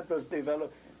 because that was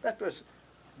developed. That was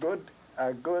good.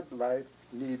 A good life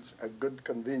needs a good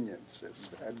conveniences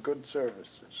and good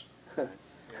services.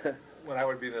 When I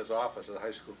would be in his office as a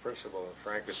high school principal, and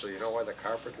Frank would say, "You know why the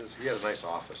carpet is?" He had a nice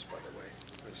office, by the way.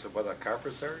 I said, "Why the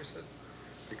carpet's there?" He said,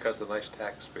 "Because of the nice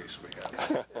tax space we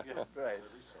have." Yeah, right.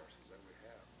 The resources that we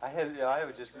have. I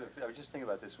was just thinking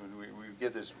about this when we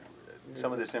give this,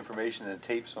 some of this information and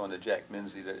tapes on to Jack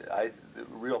Minzy, the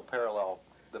real parallel,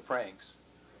 the Frank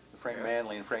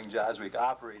Manley and Frank Joswick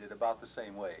operated about the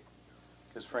same way.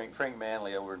 Because Frank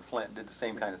Manley over in Flint did the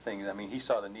same kind of thing. I mean, he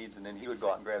saw the needs and then he would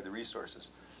go out and grab the resources.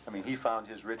 I mean, he found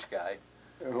his rich guy,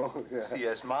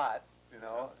 C.S. Mott, you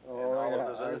know, and all of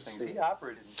those other things. He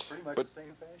operated in pretty much the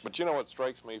same fashion. But you know what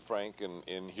strikes me, Frank,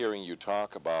 in hearing you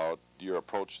talk about your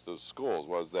approach to the schools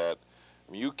was that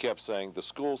you kept saying the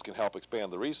schools can help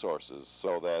expand the resources,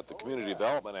 so that the community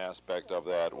development aspect of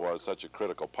that was such a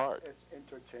critical part. It's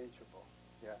interchangeable.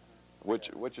 Yeah.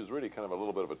 Which is really kind of a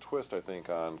little bit of a twist, I think,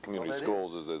 on community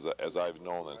schools as I've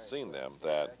known and seen them,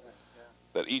 that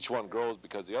each one grows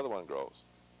because the other one grows.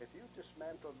 If you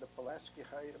dismantled the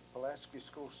Pulaski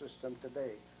school system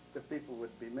today, the people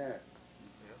would be mad.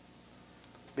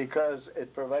 Because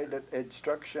it provided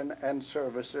instruction and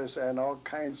services and all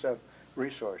kinds of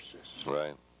resources.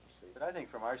 Right. But I think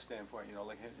from our standpoint, you know,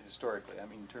 like historically, I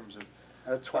mean, in terms of,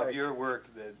 That's your work,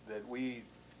 that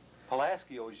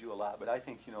Pulaski owes you a lot, but I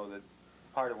think, you know, that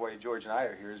part of why George and I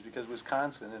are here is because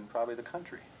Wisconsin and probably the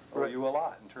country owe you a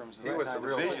lot in terms of He was a kind of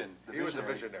real vision. He was a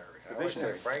visionary. I always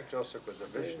say Frank Joswick was a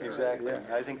visionary. Exactly.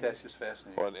 Yeah. I think that's just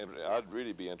fascinating. Well, and I'd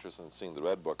really be interested in seeing the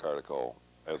Red Book article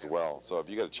as well. So if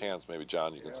you get a chance, maybe,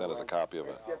 John, you can send us a copy of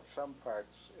it. Get some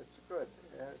parts. It's good.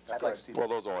 It's I'd good. like to see Well,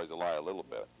 those always lie a little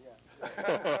bit.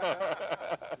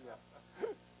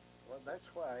 Well, that's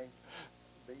why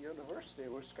the University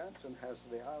of Wisconsin has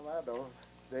the Alado.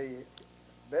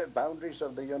 The boundaries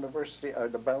of the university are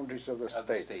the boundaries of the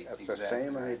state. That's the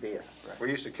same idea. We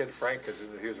used to kid Frank because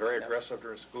he was very aggressive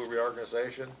during school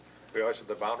reorganization. We always said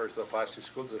the boundaries of the Pulaski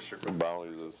School District The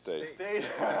boundaries of the state. State.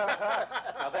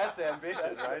 Now that's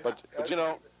ambition, right? But you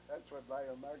know, That's what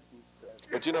Lyle Martin said.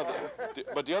 but you know,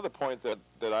 but the other point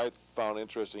that I found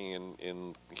interesting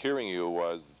in hearing you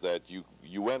was that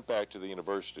you went back to the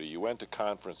university, you went to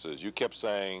conferences, you kept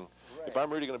saying, if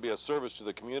I'm really going to be a service to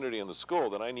the community and the school,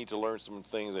 then I need to learn some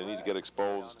things, I need to get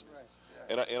exposed.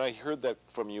 And I heard that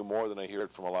from you more than I hear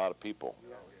it from a lot of people.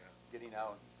 Getting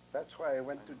out. That's why I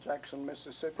went to Jackson,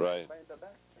 Mississippi Right. to find a doctor.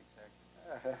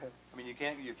 Exactly. I mean,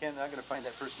 you're not going to find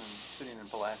that person sitting in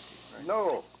Pulaski, right?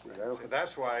 No. So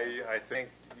that's why I think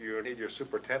you need your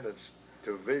superintendents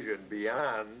to vision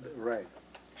beyond Right.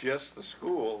 just the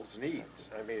school's needs.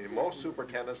 I mean, most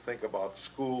superintendents think about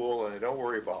school and they don't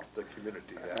worry about the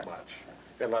community that much,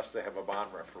 unless they have a bond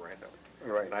referendum.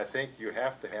 Right. And I think you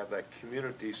have to have that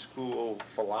community school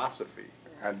philosophy.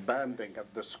 And bonding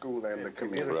of the school and the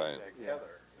community. Right. Together.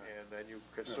 And then you're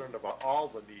concerned about all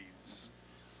the needs.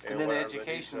 And then whatever the needs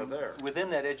education, are there. within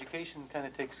that, education kind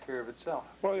of takes care of itself.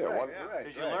 Well, yeah. Right,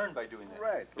 Because you learn by doing that.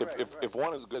 Right. If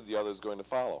one is good, the other is going to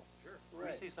follow.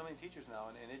 We see so many teachers now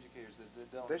and educators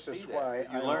that don't This see is that. why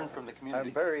You learn from the community.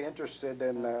 I'm very interested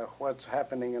in what's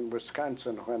happening in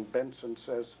Wisconsin when Benson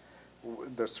says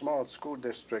the small school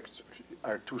districts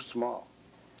are too small.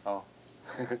 Oh.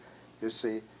 You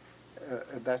see,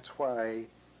 that's why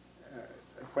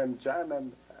when John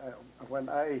and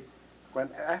when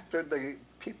after the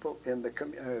people in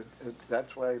the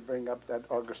that's why I bring up that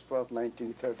August 12,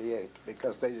 1938,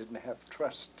 because they didn't have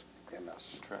trust in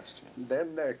us. Trust, yeah.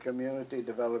 Then their community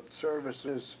developed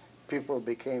services. People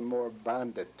became more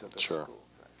bonded to the Sure. school.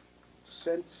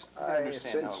 Since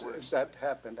understand how it works. that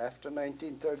happened after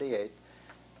 1938,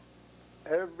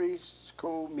 every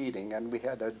school meeting, and we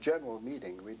had a general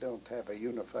meeting. We don't have a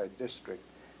unified district.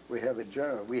 We have a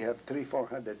general. We have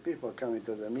 300-400 people coming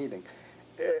to the meeting.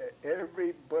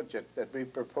 Every budget that we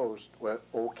proposed was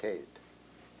okayed.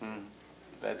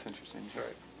 That's interesting.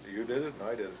 Right. You did it and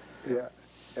I did it.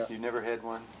 Yeah. You never had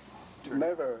one?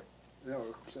 Never,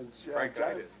 since Frank,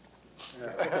 I John- did.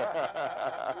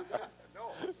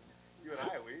 No, you and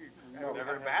I, we And there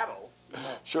were battles.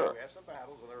 Sure. We had some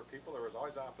battles, and there were people, there was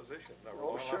always opposition. There were Oh,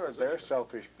 loyal sure, opposition. they're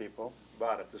selfish people.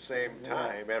 But at the same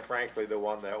time, and frankly, the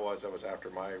one that was after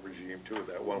my regime too,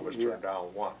 that one was turned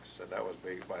down once, and that was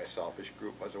made by a selfish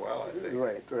group as well, I think.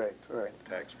 Right.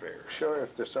 Taxpayers. Sure,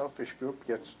 if the selfish group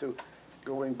gets to,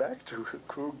 going back to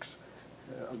Krug's,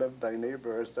 love thy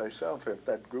neighbor as thyself, if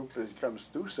that group becomes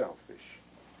too selfish.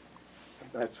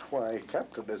 That's why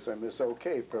capitalism is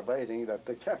okay, providing that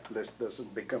the capitalist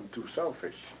doesn't become too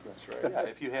selfish. That's right. Yeah,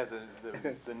 if you have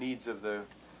the needs of the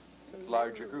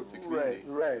larger group, the community.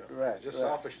 Right. Just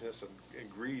selfishness and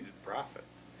greed and profit.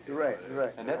 Right.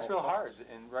 And that's real hard,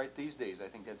 and right these days, I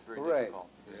think that's very Right. difficult.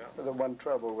 Yeah. The one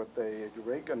trouble with the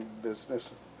Reagan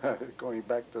business, going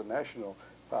back to national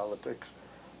politics,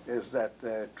 is that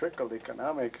trickle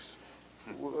economics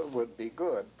would be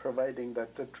good, providing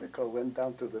that the trickle went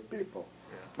down to the people.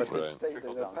 But it Right. stayed Trickle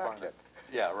in the down far pocket.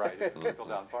 Yeah, right, it trickle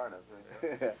down far enough.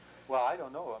 Right? Well, I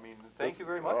don't know, I mean, thank you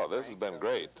very much. Oh, this has been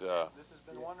great. This has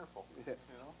been wonderful, Yeah.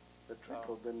 you know? The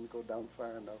trickle didn't go down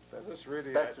far enough. This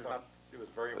really, I That's thought it was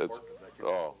very It's, important that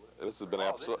you this has been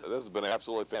Wow, this this has been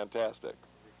absolutely fantastic.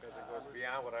 because it goes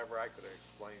beyond whatever I could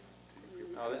explain to you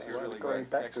people. Oh, this is Well, really going great.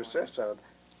 back to Excellent. Cesar,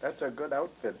 that's a good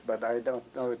outfit, but I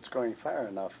don't know it's going far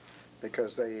enough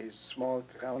because a small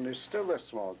town is still a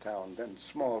small town and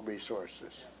small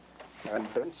resources. And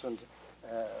Vincent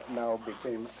now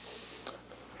became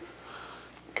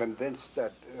convinced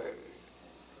that,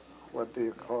 what do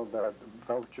you call that,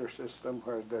 voucher system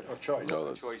where the choice. No,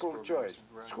 that's- Choice school programs, choice.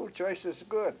 right. School choice is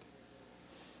good,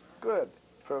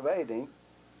 providing,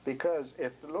 because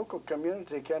if the local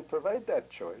community can't provide that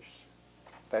choice,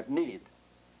 that need,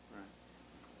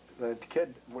 that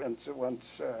kid wants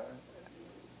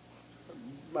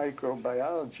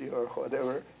microbiology or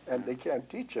whatever, and they can't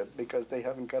teach it because they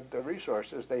haven't got the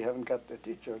resources, they haven't got the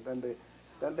teacher, then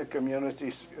the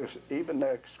community, even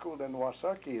the school in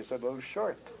Wasaki is a little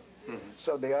short.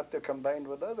 So they have to combine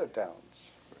with other towns.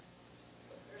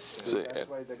 See, That's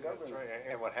why the That's government. right,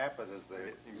 and what happens is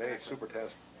many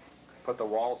superintendents put the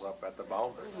walls up at the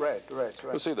boundary. Right.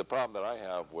 Well, see, the problem that I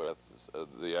have with is,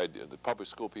 the idea, the public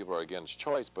school people are against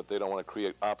choice, but they don't want to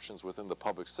create options within the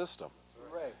public system.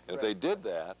 Right. And if they did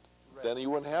that, then you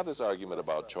wouldn't have this argument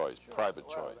about choice, private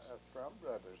choice. Fromm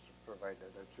Brothers provided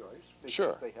a choice because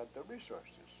Sure. they had the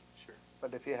resources. Sure.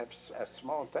 But if you have a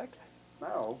small tax,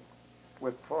 now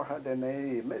with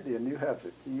 480 million, you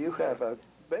have a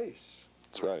base.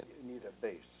 That's right. You need a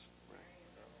base.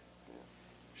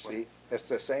 See, it's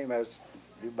the same as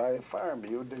you buy a farm.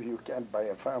 You can't buy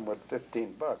a farm with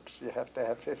 $15. You have to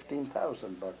have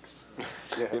 $15,000.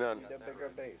 You know, need a bigger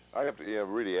base. I have to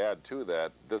really add to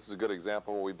that, this is a good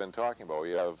example of what we've been talking about.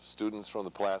 We have students from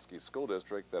the Pulaski School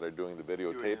District that are doing the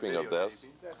videotaping of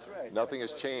this. That's right. Nothing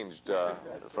has changed,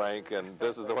 Frank, and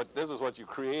this is what you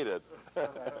created.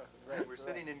 Right, we're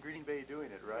sitting in Green Bay doing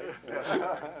it, right?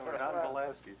 We're not in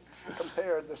Pulaski.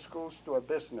 Compare the schools to a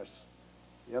business.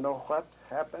 You know what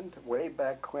happened way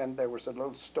back when there was a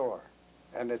little store,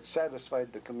 and it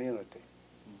satisfied the community.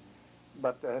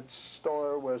 But that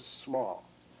store was small.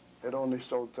 It only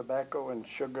sold tobacco and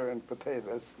sugar and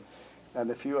potatoes and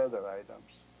a few other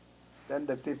items. Then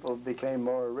the people became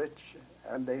more rich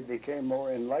and they became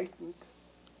more enlightened.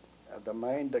 The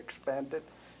mind expanded.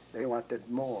 They wanted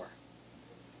more.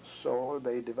 So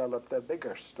they developed a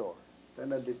bigger store. Then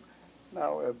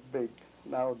now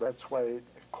that's why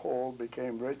Cole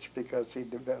became rich, because he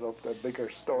developed a bigger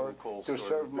store The Cole to store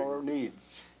serve was bigger. more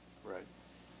needs. Right,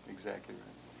 exactly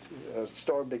right. The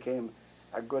store became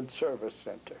a good service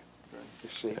center, you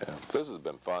see. Yeah, this has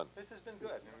been fun. This has been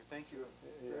good, and thank you.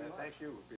 Thank you.